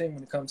self-esteem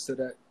when it comes to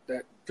that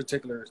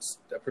particular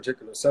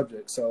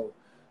subject. So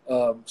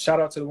shout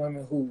out to the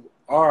women who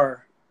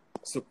are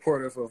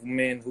supportive of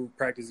men who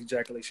practice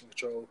ejaculation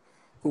control,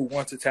 who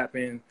want to tap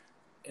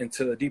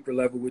into a deeper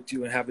level with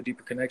you and have a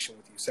deeper connection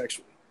with you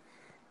sexually.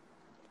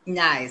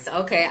 Nice.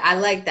 Okay. I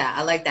like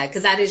that.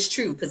 Because that is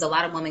true. Because a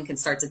lot of women can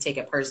start to take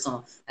it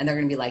personal and they're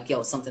going to be like,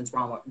 yo, something's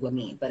wrong with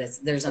me. But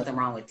there's nothing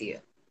wrong with you.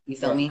 You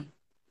feel me?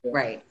 Yeah.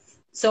 Right.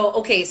 So,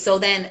 okay. So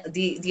then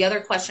the other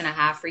question I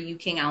have for you,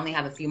 King, I only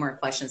have a few more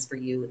questions for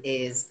you,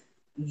 is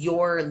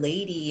your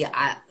lady.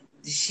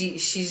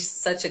 She's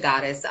such a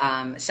goddess.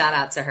 Shout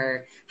out to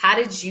her. How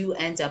did you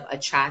end up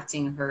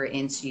attracting her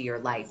into your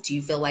life? Do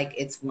you feel like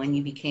it's when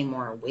you became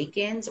more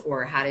awakened,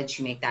 or how did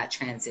you make that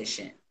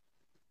transition?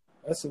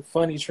 That's a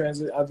funny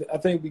transition. I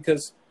think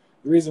because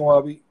the reason why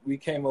we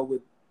came up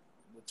with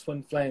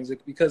Twin Flames,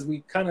 because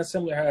we kind of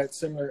had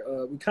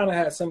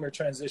similar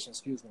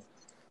transitions,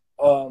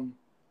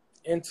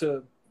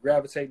 into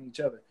gravitating each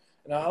other.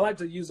 And I like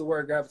to use the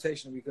word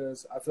gravitation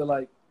because I feel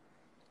like,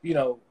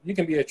 you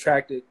can be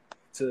attracted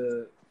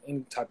to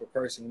any type of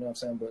person, you know what I'm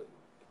saying? But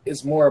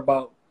it's more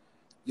about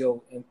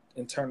your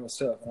internal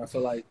self. And I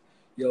feel like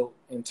your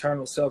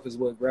internal self is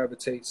what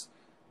gravitates,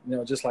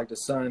 just like the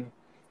sun,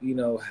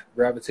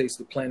 gravitates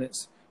the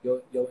planets.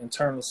 Your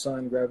internal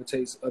sun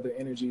gravitates other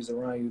energies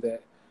around you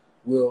that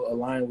will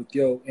align with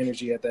your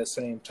energy at that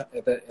same time,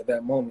 at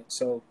that moment.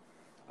 So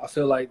I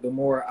feel like the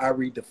more I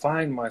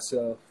redefine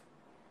myself,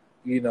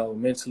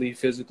 mentally,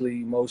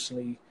 physically,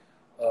 emotionally,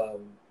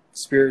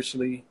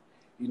 spiritually,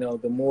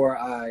 the more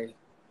I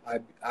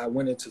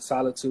went into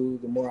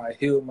solitude, the more I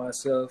healed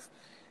myself,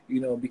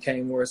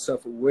 became more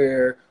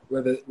self-aware,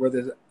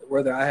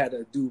 whether I had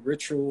to do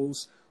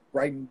rituals,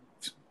 writing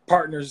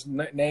partners'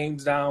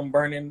 names down,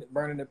 burning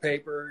the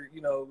paper,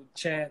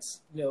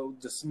 chants,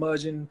 the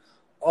smudging,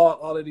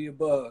 all of the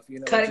above,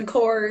 cutting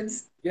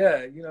cords.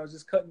 Yeah,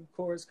 just cutting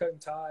cords, cutting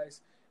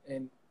ties,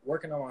 and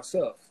working on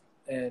myself.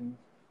 And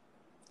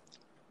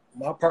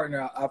my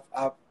partner,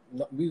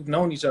 we've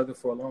known each other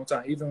for a long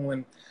time, even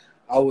when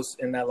I was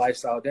in that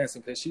lifestyle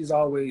dancing, because she's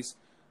always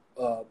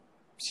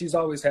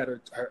had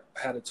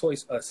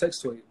a sex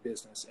toy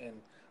business, and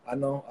I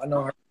know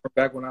her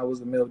back when I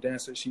was a male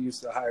dancer. She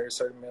used to hire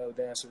certain male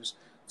dancers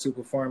to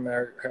perform at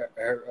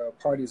her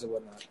parties or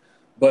whatnot.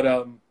 But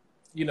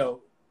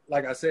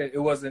like I said, it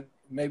wasn't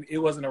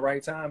the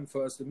right time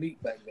for us to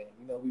meet back then.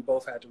 We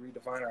both had to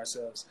redefine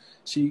ourselves.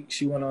 She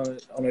went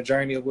on a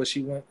journey of what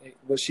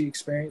she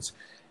experienced,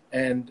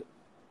 and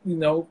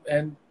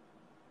and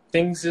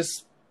things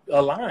just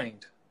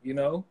aligned.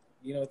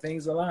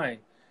 Things align,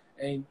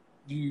 and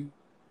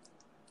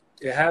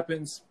it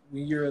happens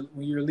when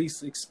you're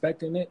least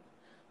expecting it.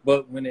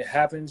 But when it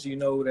happens,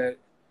 that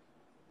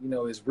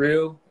it's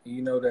real.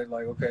 That,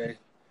 like, okay,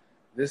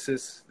 this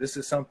is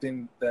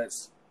something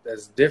that's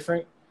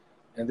different,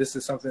 and this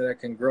is something that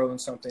can grow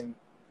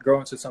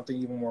into something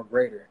even more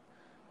greater.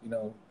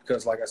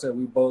 Because, like I said,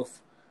 we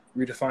both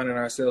redefining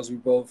ourselves. We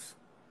both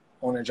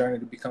on a journey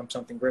to become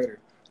something greater,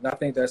 and I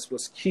think that's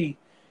what's key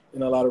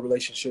in a lot of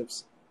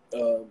relationships.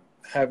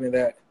 Having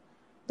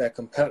that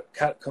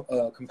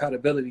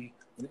compatibility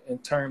in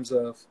terms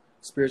of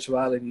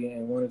spirituality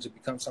and wanting to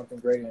become something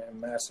greater and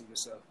master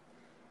yourself.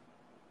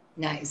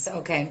 Nice.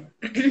 Okay.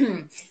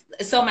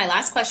 So my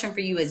last question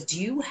for you is,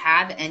 do you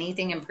have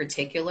anything in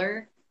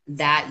particular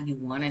that you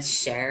want to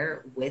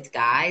share with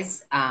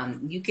guys?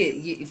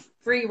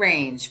 Free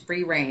range, bro.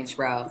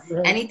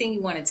 Mm-hmm. Anything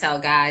you want to tell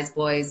guys,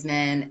 boys,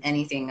 men,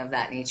 anything of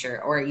that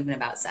nature, or even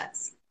about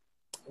sex?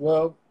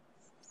 Well,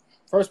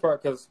 first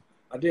part, because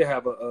I did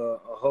have a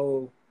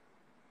whole,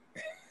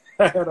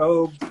 I had a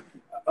whole,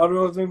 I don't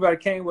know if anybody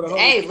came with a whole.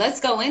 Hey, let's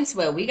go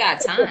into it. We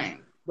got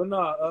time. But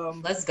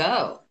no, let's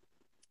go.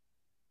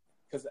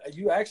 Because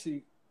I'm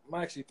actually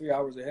 3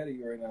 hours ahead of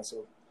you right now,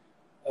 so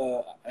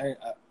I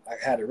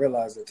had to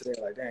realize that today.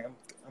 Like, damn,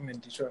 I'm in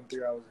Detroit. I'm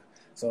 3 hours,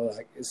 so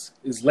like it's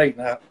late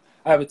now.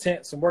 I have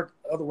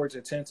other work to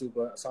attend to,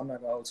 but so I'm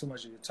not gonna hold too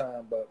much of your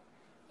time. But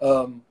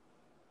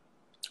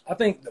I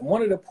think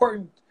one of the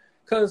important,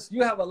 because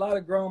you have a lot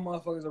of grown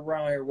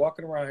motherfuckers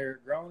walking around here,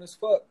 grown as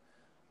fuck,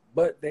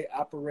 but they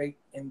operate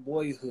in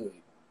boyhood.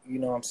 You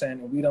know what I'm saying?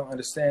 And we don't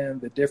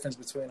understand the difference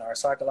between our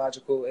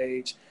psychological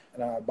age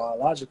and our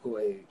biological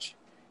age.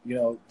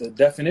 The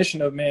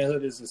definition of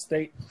manhood is a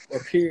state or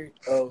period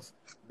of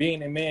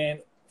being a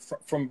man,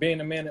 from being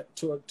a man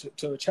to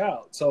a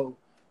child. So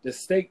the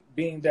state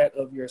being that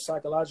of your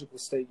psychological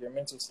state, your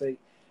mental state,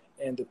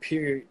 and the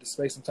period, the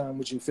space and time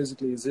which you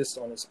physically exist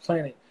on this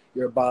planet,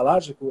 your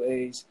biological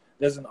age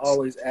doesn't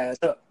always add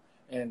up.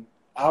 And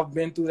I've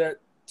been through that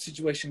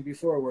situation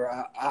before where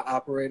I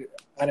operated,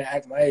 I didn't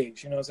act my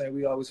age. You know what I'm saying?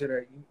 We always hear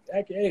that,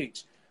 act your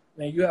age.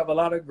 Man, you have a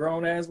lot of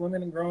grown-ass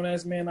women and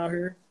grown-ass men out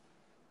here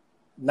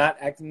not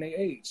acting their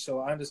age.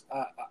 So I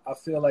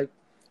feel like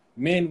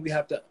men, we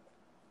have to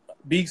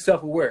be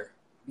self-aware.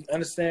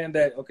 Understand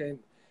that, okay,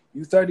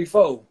 you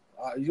 34,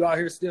 you out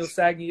here still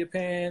sagging your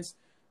pants,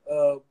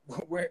 uh,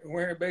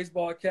 wearing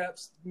baseball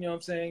caps, you know what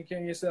I'm saying,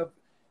 carrying yourself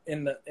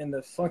in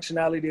the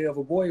functionality of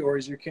a boy, or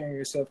is you carrying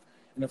yourself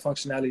in the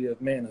functionality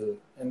of manhood?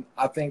 And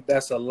I think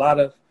that's a lot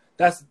of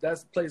that's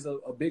plays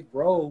a big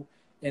role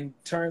in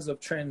terms of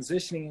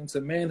transitioning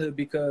into manhood,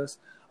 because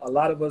a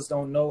lot of us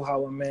don't know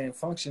how a man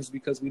functions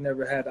because we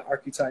never had the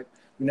archetype,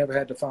 we never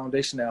had the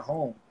foundation at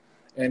home,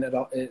 and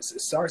it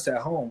starts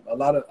at home. A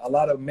lot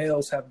of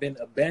males have been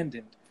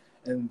abandoned,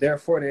 and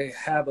therefore they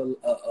have a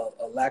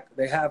lack.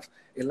 They have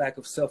a lack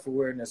of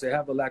self-awareness. They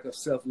have a lack of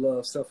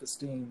self-love,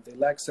 self-esteem. They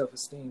lack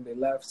self-esteem. They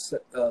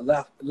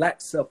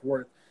lack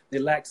self-worth. They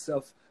lack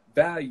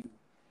self-value,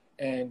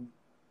 and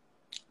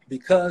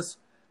because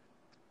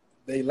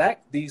they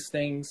lack these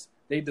things,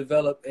 they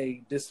develop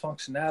a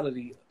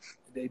dysfunctionality.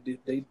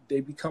 They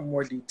become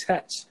more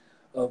detached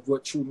of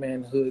what true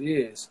manhood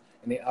is,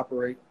 and they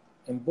operate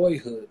in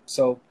boyhood.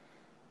 So,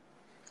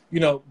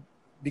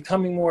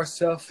 becoming more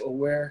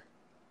self-aware,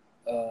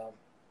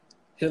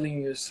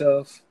 healing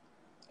yourself,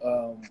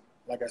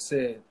 like I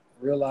said,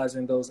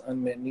 realizing those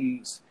unmet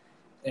needs,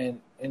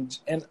 and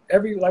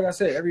like I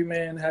said, every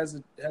man has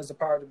the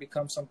power to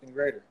become something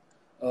greater.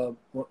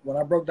 When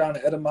I broke down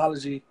the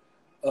etymology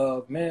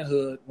of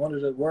manhood, one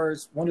of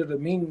the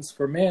meanings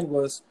for man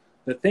was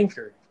the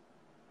thinker.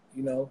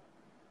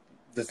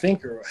 The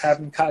thinker,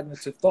 having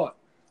cognitive thought.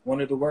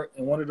 One of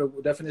the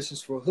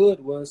definitions for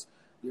hood was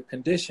your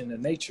condition, the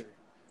nature,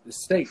 the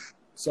state.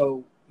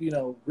 So,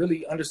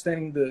 really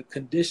understanding the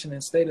condition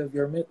and state of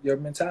your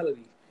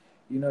mentality,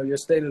 your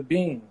state of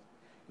being,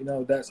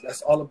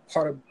 that's all a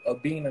part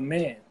of being a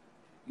man,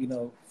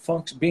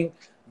 function,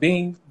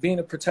 being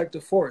a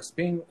protective force,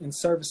 being in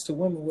service to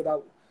women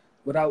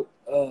without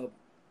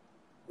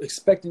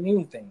expecting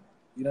anything.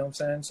 You know what I'm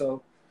saying?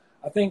 So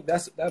I think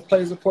that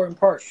plays an important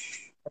part.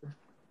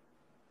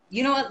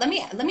 You know what? Let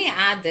me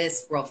add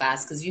this real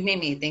fast because you made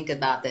me think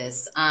about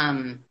this.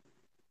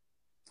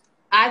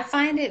 I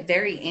find it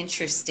very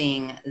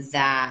interesting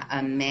that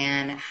a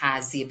man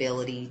has the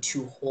ability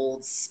to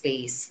hold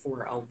space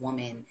for a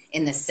woman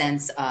in the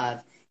sense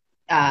of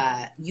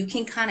you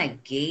can kind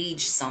of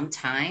gauge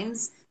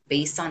sometimes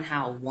based on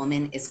how a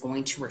woman is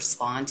going to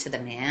respond to the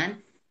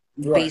man,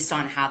 Right. based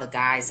on how the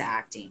guy's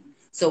acting.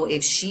 So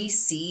if she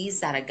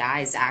sees that a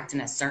guy is acting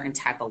a certain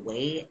type of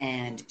way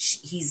and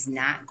he's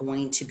not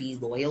going to be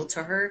loyal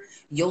to her,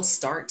 you'll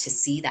start to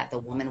see that the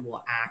woman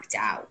will act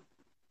out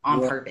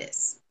on Right.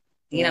 purpose.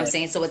 You know what I'm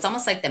saying? So it's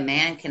almost like the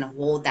man can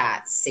hold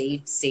that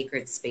safe,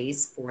 sacred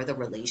space for the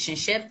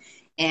relationship,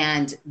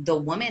 and the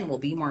woman will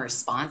be more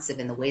responsive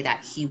in the way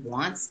that he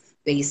wants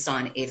based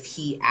on if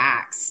he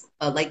acts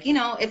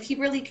if he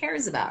really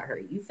cares about her.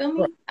 You feel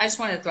me? Right. I just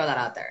wanted to throw that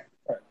out there.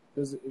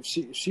 Because if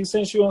she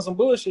sends you on some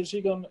bullshit, she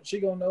gonna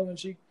know, and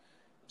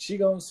she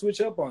gonna switch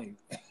up on you.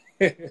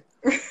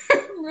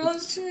 Real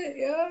shit,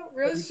 yeah,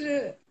 real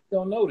shit.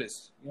 Don't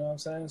notice, you know what I'm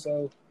saying?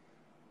 So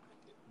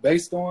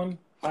based on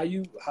how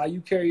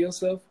you carry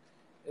yourself,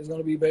 it's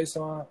gonna be based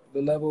on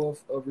the level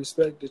of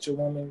respect that your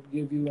woman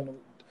give you,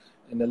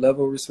 and the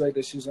level of respect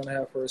that she's gonna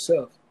have for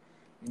herself.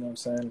 You know what I'm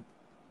saying?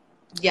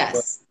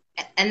 Yes.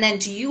 And then,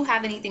 do you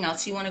have anything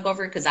else you want to go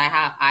over? Because I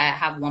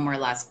have one more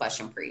last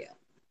question for you.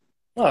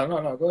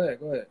 No. Go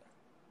ahead.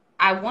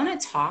 I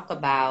want to talk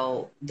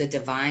about the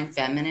divine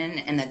feminine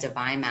and the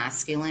divine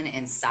masculine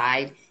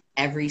inside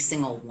every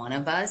single one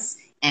of us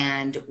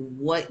and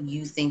what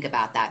you think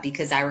about that.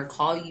 Because I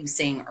recall you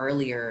saying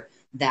earlier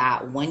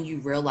that when you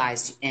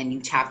realized and you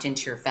tapped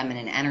into your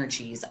feminine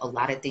energies, a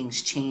lot of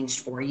things changed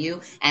for you.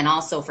 And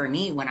also for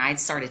me, when I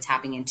started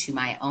tapping into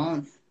my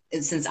own,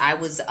 since I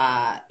was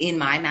in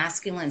my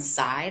masculine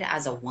side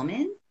as a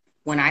woman,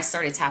 when I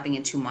started tapping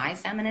into my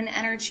feminine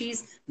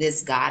energies,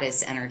 this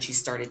goddess energy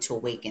started to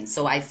awaken.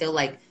 So I feel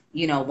like,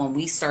 when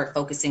we start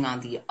focusing on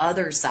the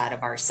other side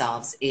of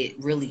ourselves, it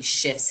really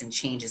shifts and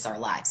changes our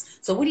lives.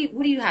 So what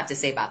do you have to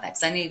say about that?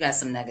 Because I know you got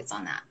some nuggets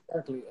on that.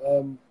 Exactly.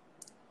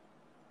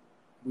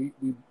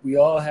 We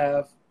all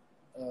have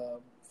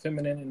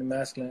feminine and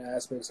masculine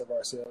aspects of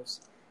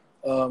ourselves.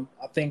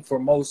 I think for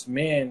most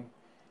men,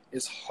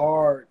 it's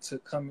hard to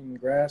come in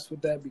grasp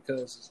with that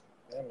because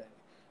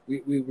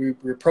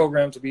we're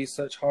programmed to be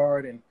such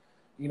hard, and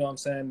what I'm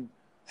saying,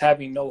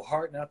 having no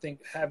heart. And I think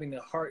having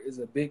a heart is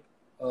a big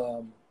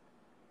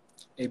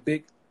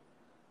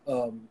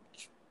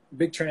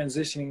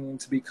transitioning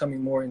into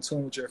becoming more in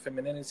tune with your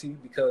femininity,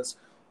 because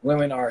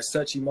women are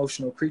such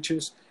emotional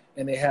creatures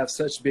and they have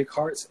such big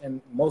hearts,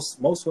 and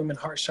most women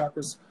heart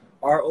chakras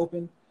are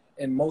open,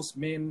 and most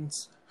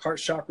men's heart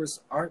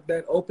chakras aren't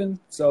that open.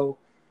 So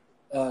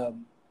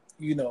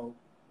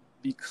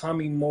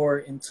becoming more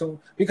in tune,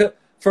 because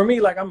for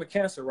me, like, I'm a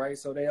Cancer, right?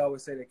 So they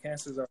always say that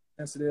Cancers are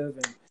sensitive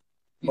and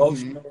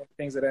emotional,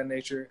 things of that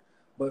nature.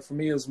 But for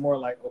me, it was more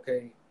like,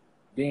 okay,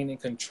 being in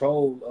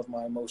control of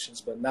my emotions,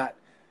 but not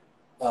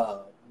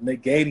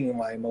negating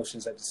my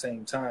emotions at the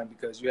same time.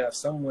 Because you have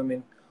some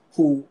women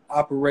who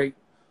operate,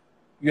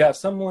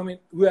 some women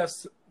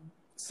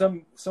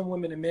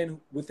and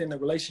men within the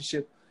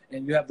relationship,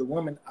 and you have the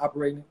woman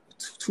operating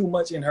too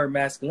much in her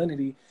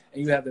masculinity,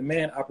 and you have the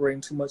man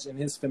operating too much in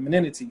his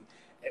femininity.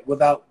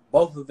 without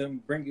both of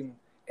them bringing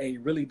a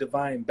really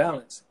divine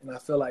balance. And I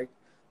feel like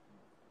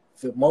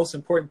the most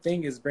important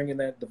thing is bringing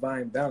that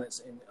divine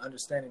balance and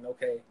understanding,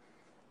 okay,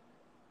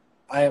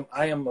 I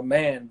am a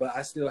man, but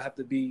I still have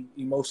to be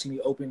emotionally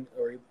open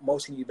or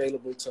emotionally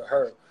available to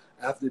her.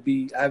 I have to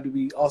be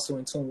also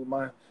in tune with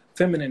my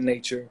feminine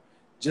nature,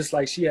 just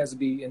like she has to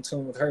be in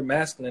tune with her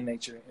masculine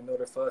nature in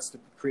order for us to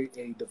create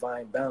a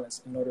divine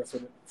balance, in order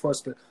for us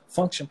to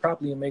function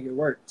properly and make it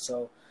work.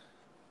 So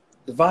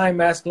divine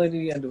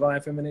masculinity and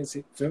divine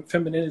femininity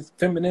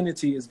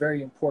is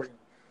very important,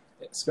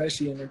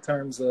 especially in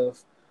terms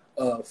of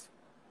uh,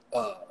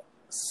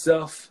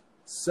 self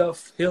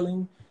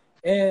healing,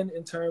 and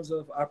in terms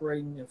of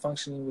operating and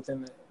functioning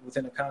within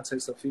the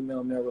context of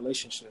female male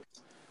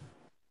relationships.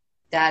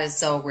 That is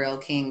so real,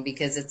 King,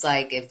 because it's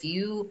like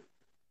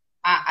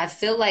I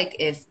feel like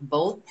if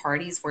both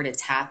parties were to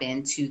tap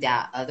into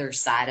that other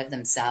side of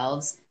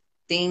themselves,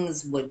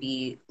 things would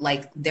be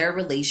like their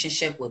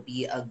relationship would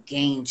be a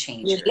game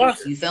changer.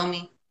 You feel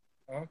me?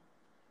 Huh?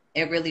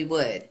 It really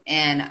would.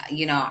 And,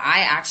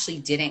 I actually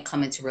didn't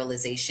come into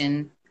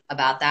realization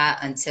about that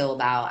until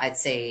about, I'd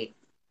say,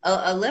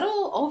 a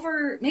little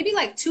over maybe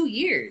like 2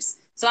 years.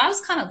 So I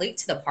was kind of late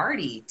to the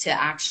party to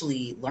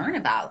actually learn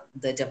about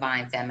the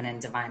divine feminine,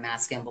 divine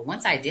masculine. But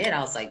once I did,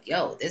 I was like,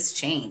 yo, this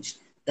changed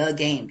the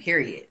game,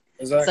 period.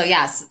 Exactly. So,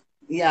 yes.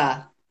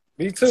 Yeah.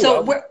 Me too. So I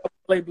was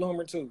a late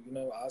bloomer too.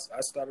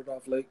 I started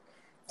off late.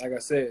 Like I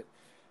said,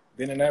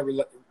 being in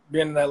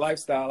that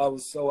lifestyle, I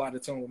was so out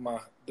of tune with my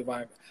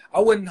divine.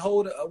 I wouldn't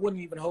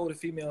even hold a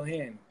female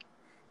hand.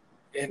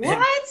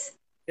 What?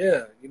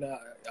 Yeah,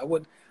 I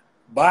wouldn't.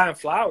 Buying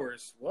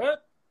flowers.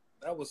 What?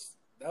 That was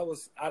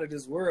out of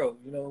this world.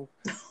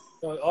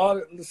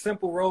 All the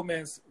simple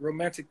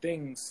romantic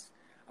things,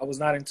 I was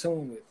not in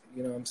tune with.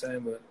 You know what I'm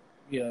saying? But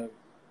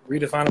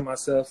redefining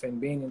myself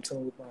and being in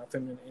tune with my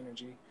feminine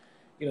energy,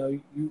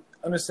 you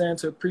understand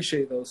to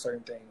appreciate those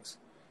certain things.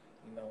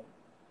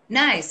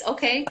 Nice.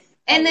 Okay.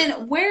 And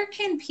then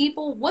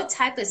what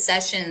type of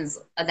sessions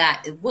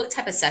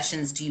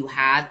do you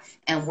have,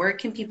 and where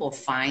can people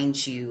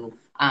find you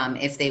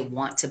if they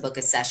want to book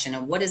a session,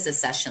 and what does a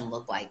session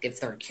look like if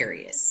they're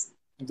curious?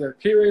 If they're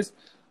curious,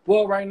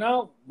 well, right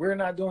now we're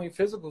not doing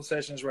physical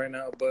sessions right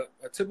now, but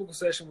a typical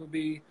session would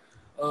be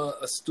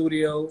a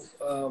studio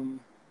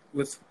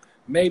with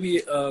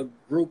maybe a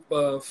group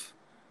of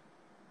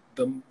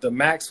the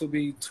max would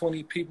be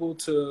 20 people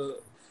to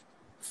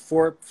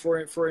four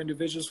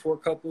individuals, 4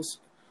 couples,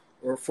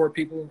 or 4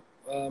 people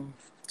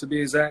to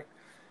be exact.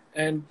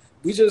 And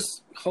we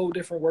just hold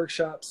different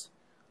workshops,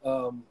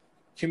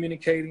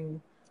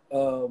 communicating,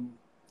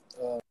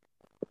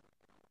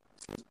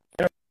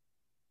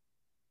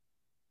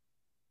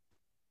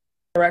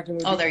 interacting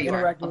with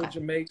with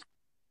your mate.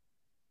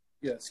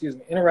 Yeah, excuse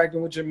me.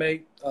 Interacting with your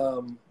mate.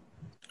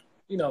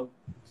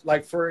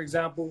 Like for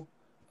example,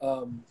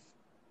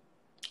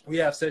 we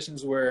have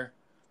sessions where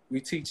we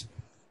teach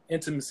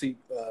intimacy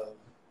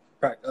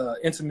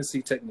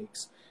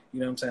techniques. You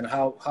know what I'm saying?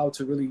 How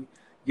to really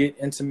get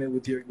intimate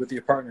with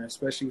your partner,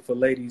 especially for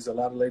ladies. A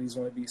lot of ladies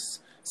want to be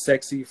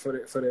sexy for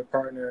their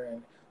partner,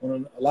 and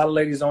a lot of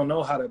ladies don't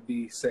know how to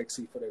be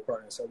sexy for their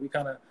partner. So we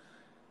kind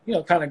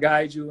of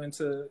guide you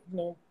into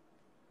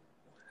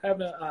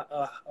having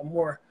a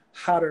more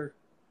hotter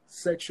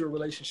sexual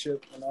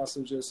relationship, and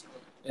also just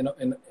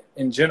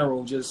in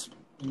general just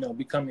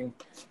becoming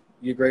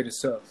your greatest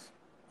self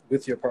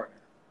with your partner.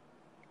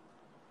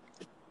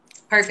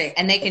 Perfect.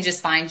 And they can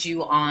just find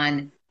you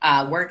on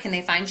where can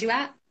they find you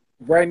at?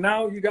 Right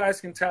now, you guys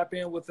can tap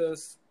in with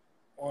us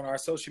on our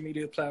social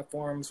media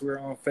platforms. We're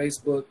on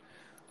Facebook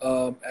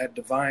at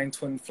Divine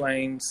Twin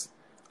Flames.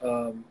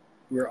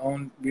 We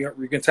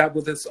can tap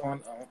with us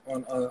on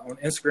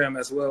Instagram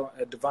as well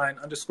at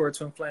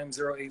Divine_Twin Flames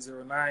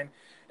 0809,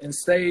 and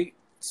stay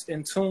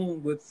in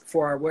tune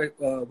for our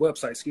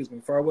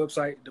website. For our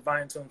website,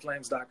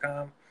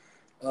 DivineTwinFlames.com.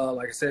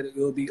 Like I said, it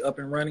will be up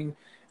and running.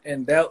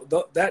 And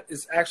that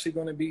is actually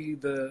going to be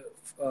the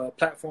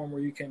platform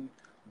where you can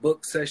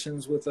book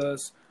sessions with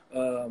us,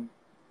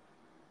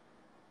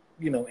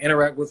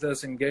 interact with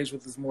us, engage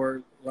with us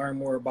more, learn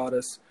more about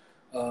us.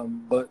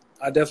 But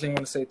I definitely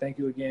want to say thank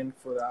you again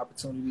for the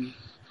opportunity.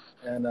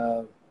 And,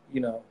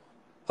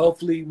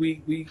 hopefully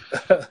we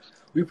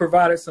we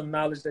provided some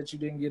knowledge that you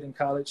didn't get in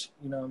college.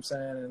 You know what I'm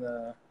saying?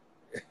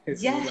 And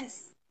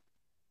yes.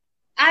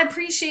 I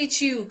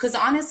appreciate you, because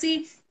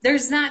honestly,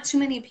 there's not too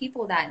many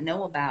people that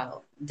know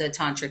about the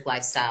tantric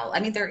lifestyle. I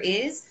mean, there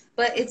is,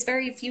 but it's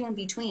very few in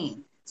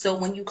between. So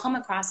when you come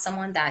across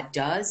someone that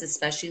does,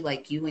 especially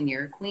like you and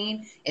your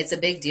queen, it's a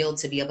big deal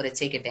to be able to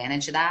take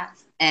advantage of that.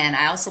 And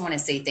I also want to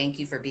say thank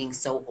you for being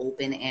so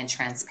open and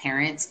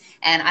transparent.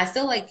 And I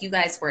feel like you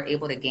guys were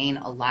able to gain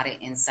a lot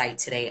of insight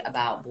today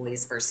about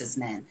boys versus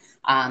men.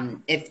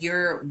 If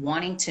you're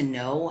wanting to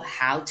know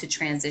how to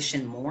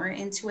transition more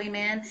into a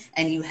man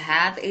and you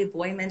have a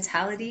boy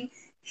mentality,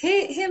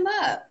 hit him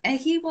up and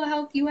he will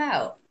help you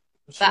out.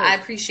 Sure. But I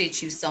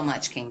appreciate you so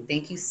much, King.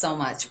 Thank you so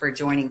much for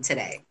joining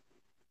today.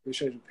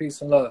 Appreciate you.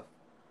 Peace and love.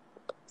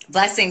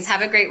 Blessings.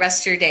 Have a great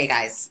rest of your day,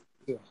 guys.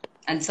 Yeah.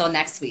 Until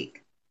next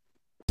week.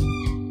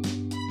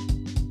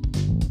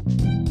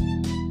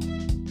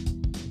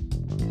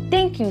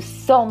 Thank you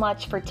so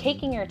much for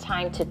taking your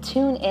time to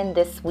tune in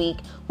this week.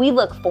 We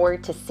look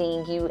forward to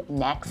seeing you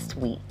next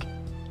week.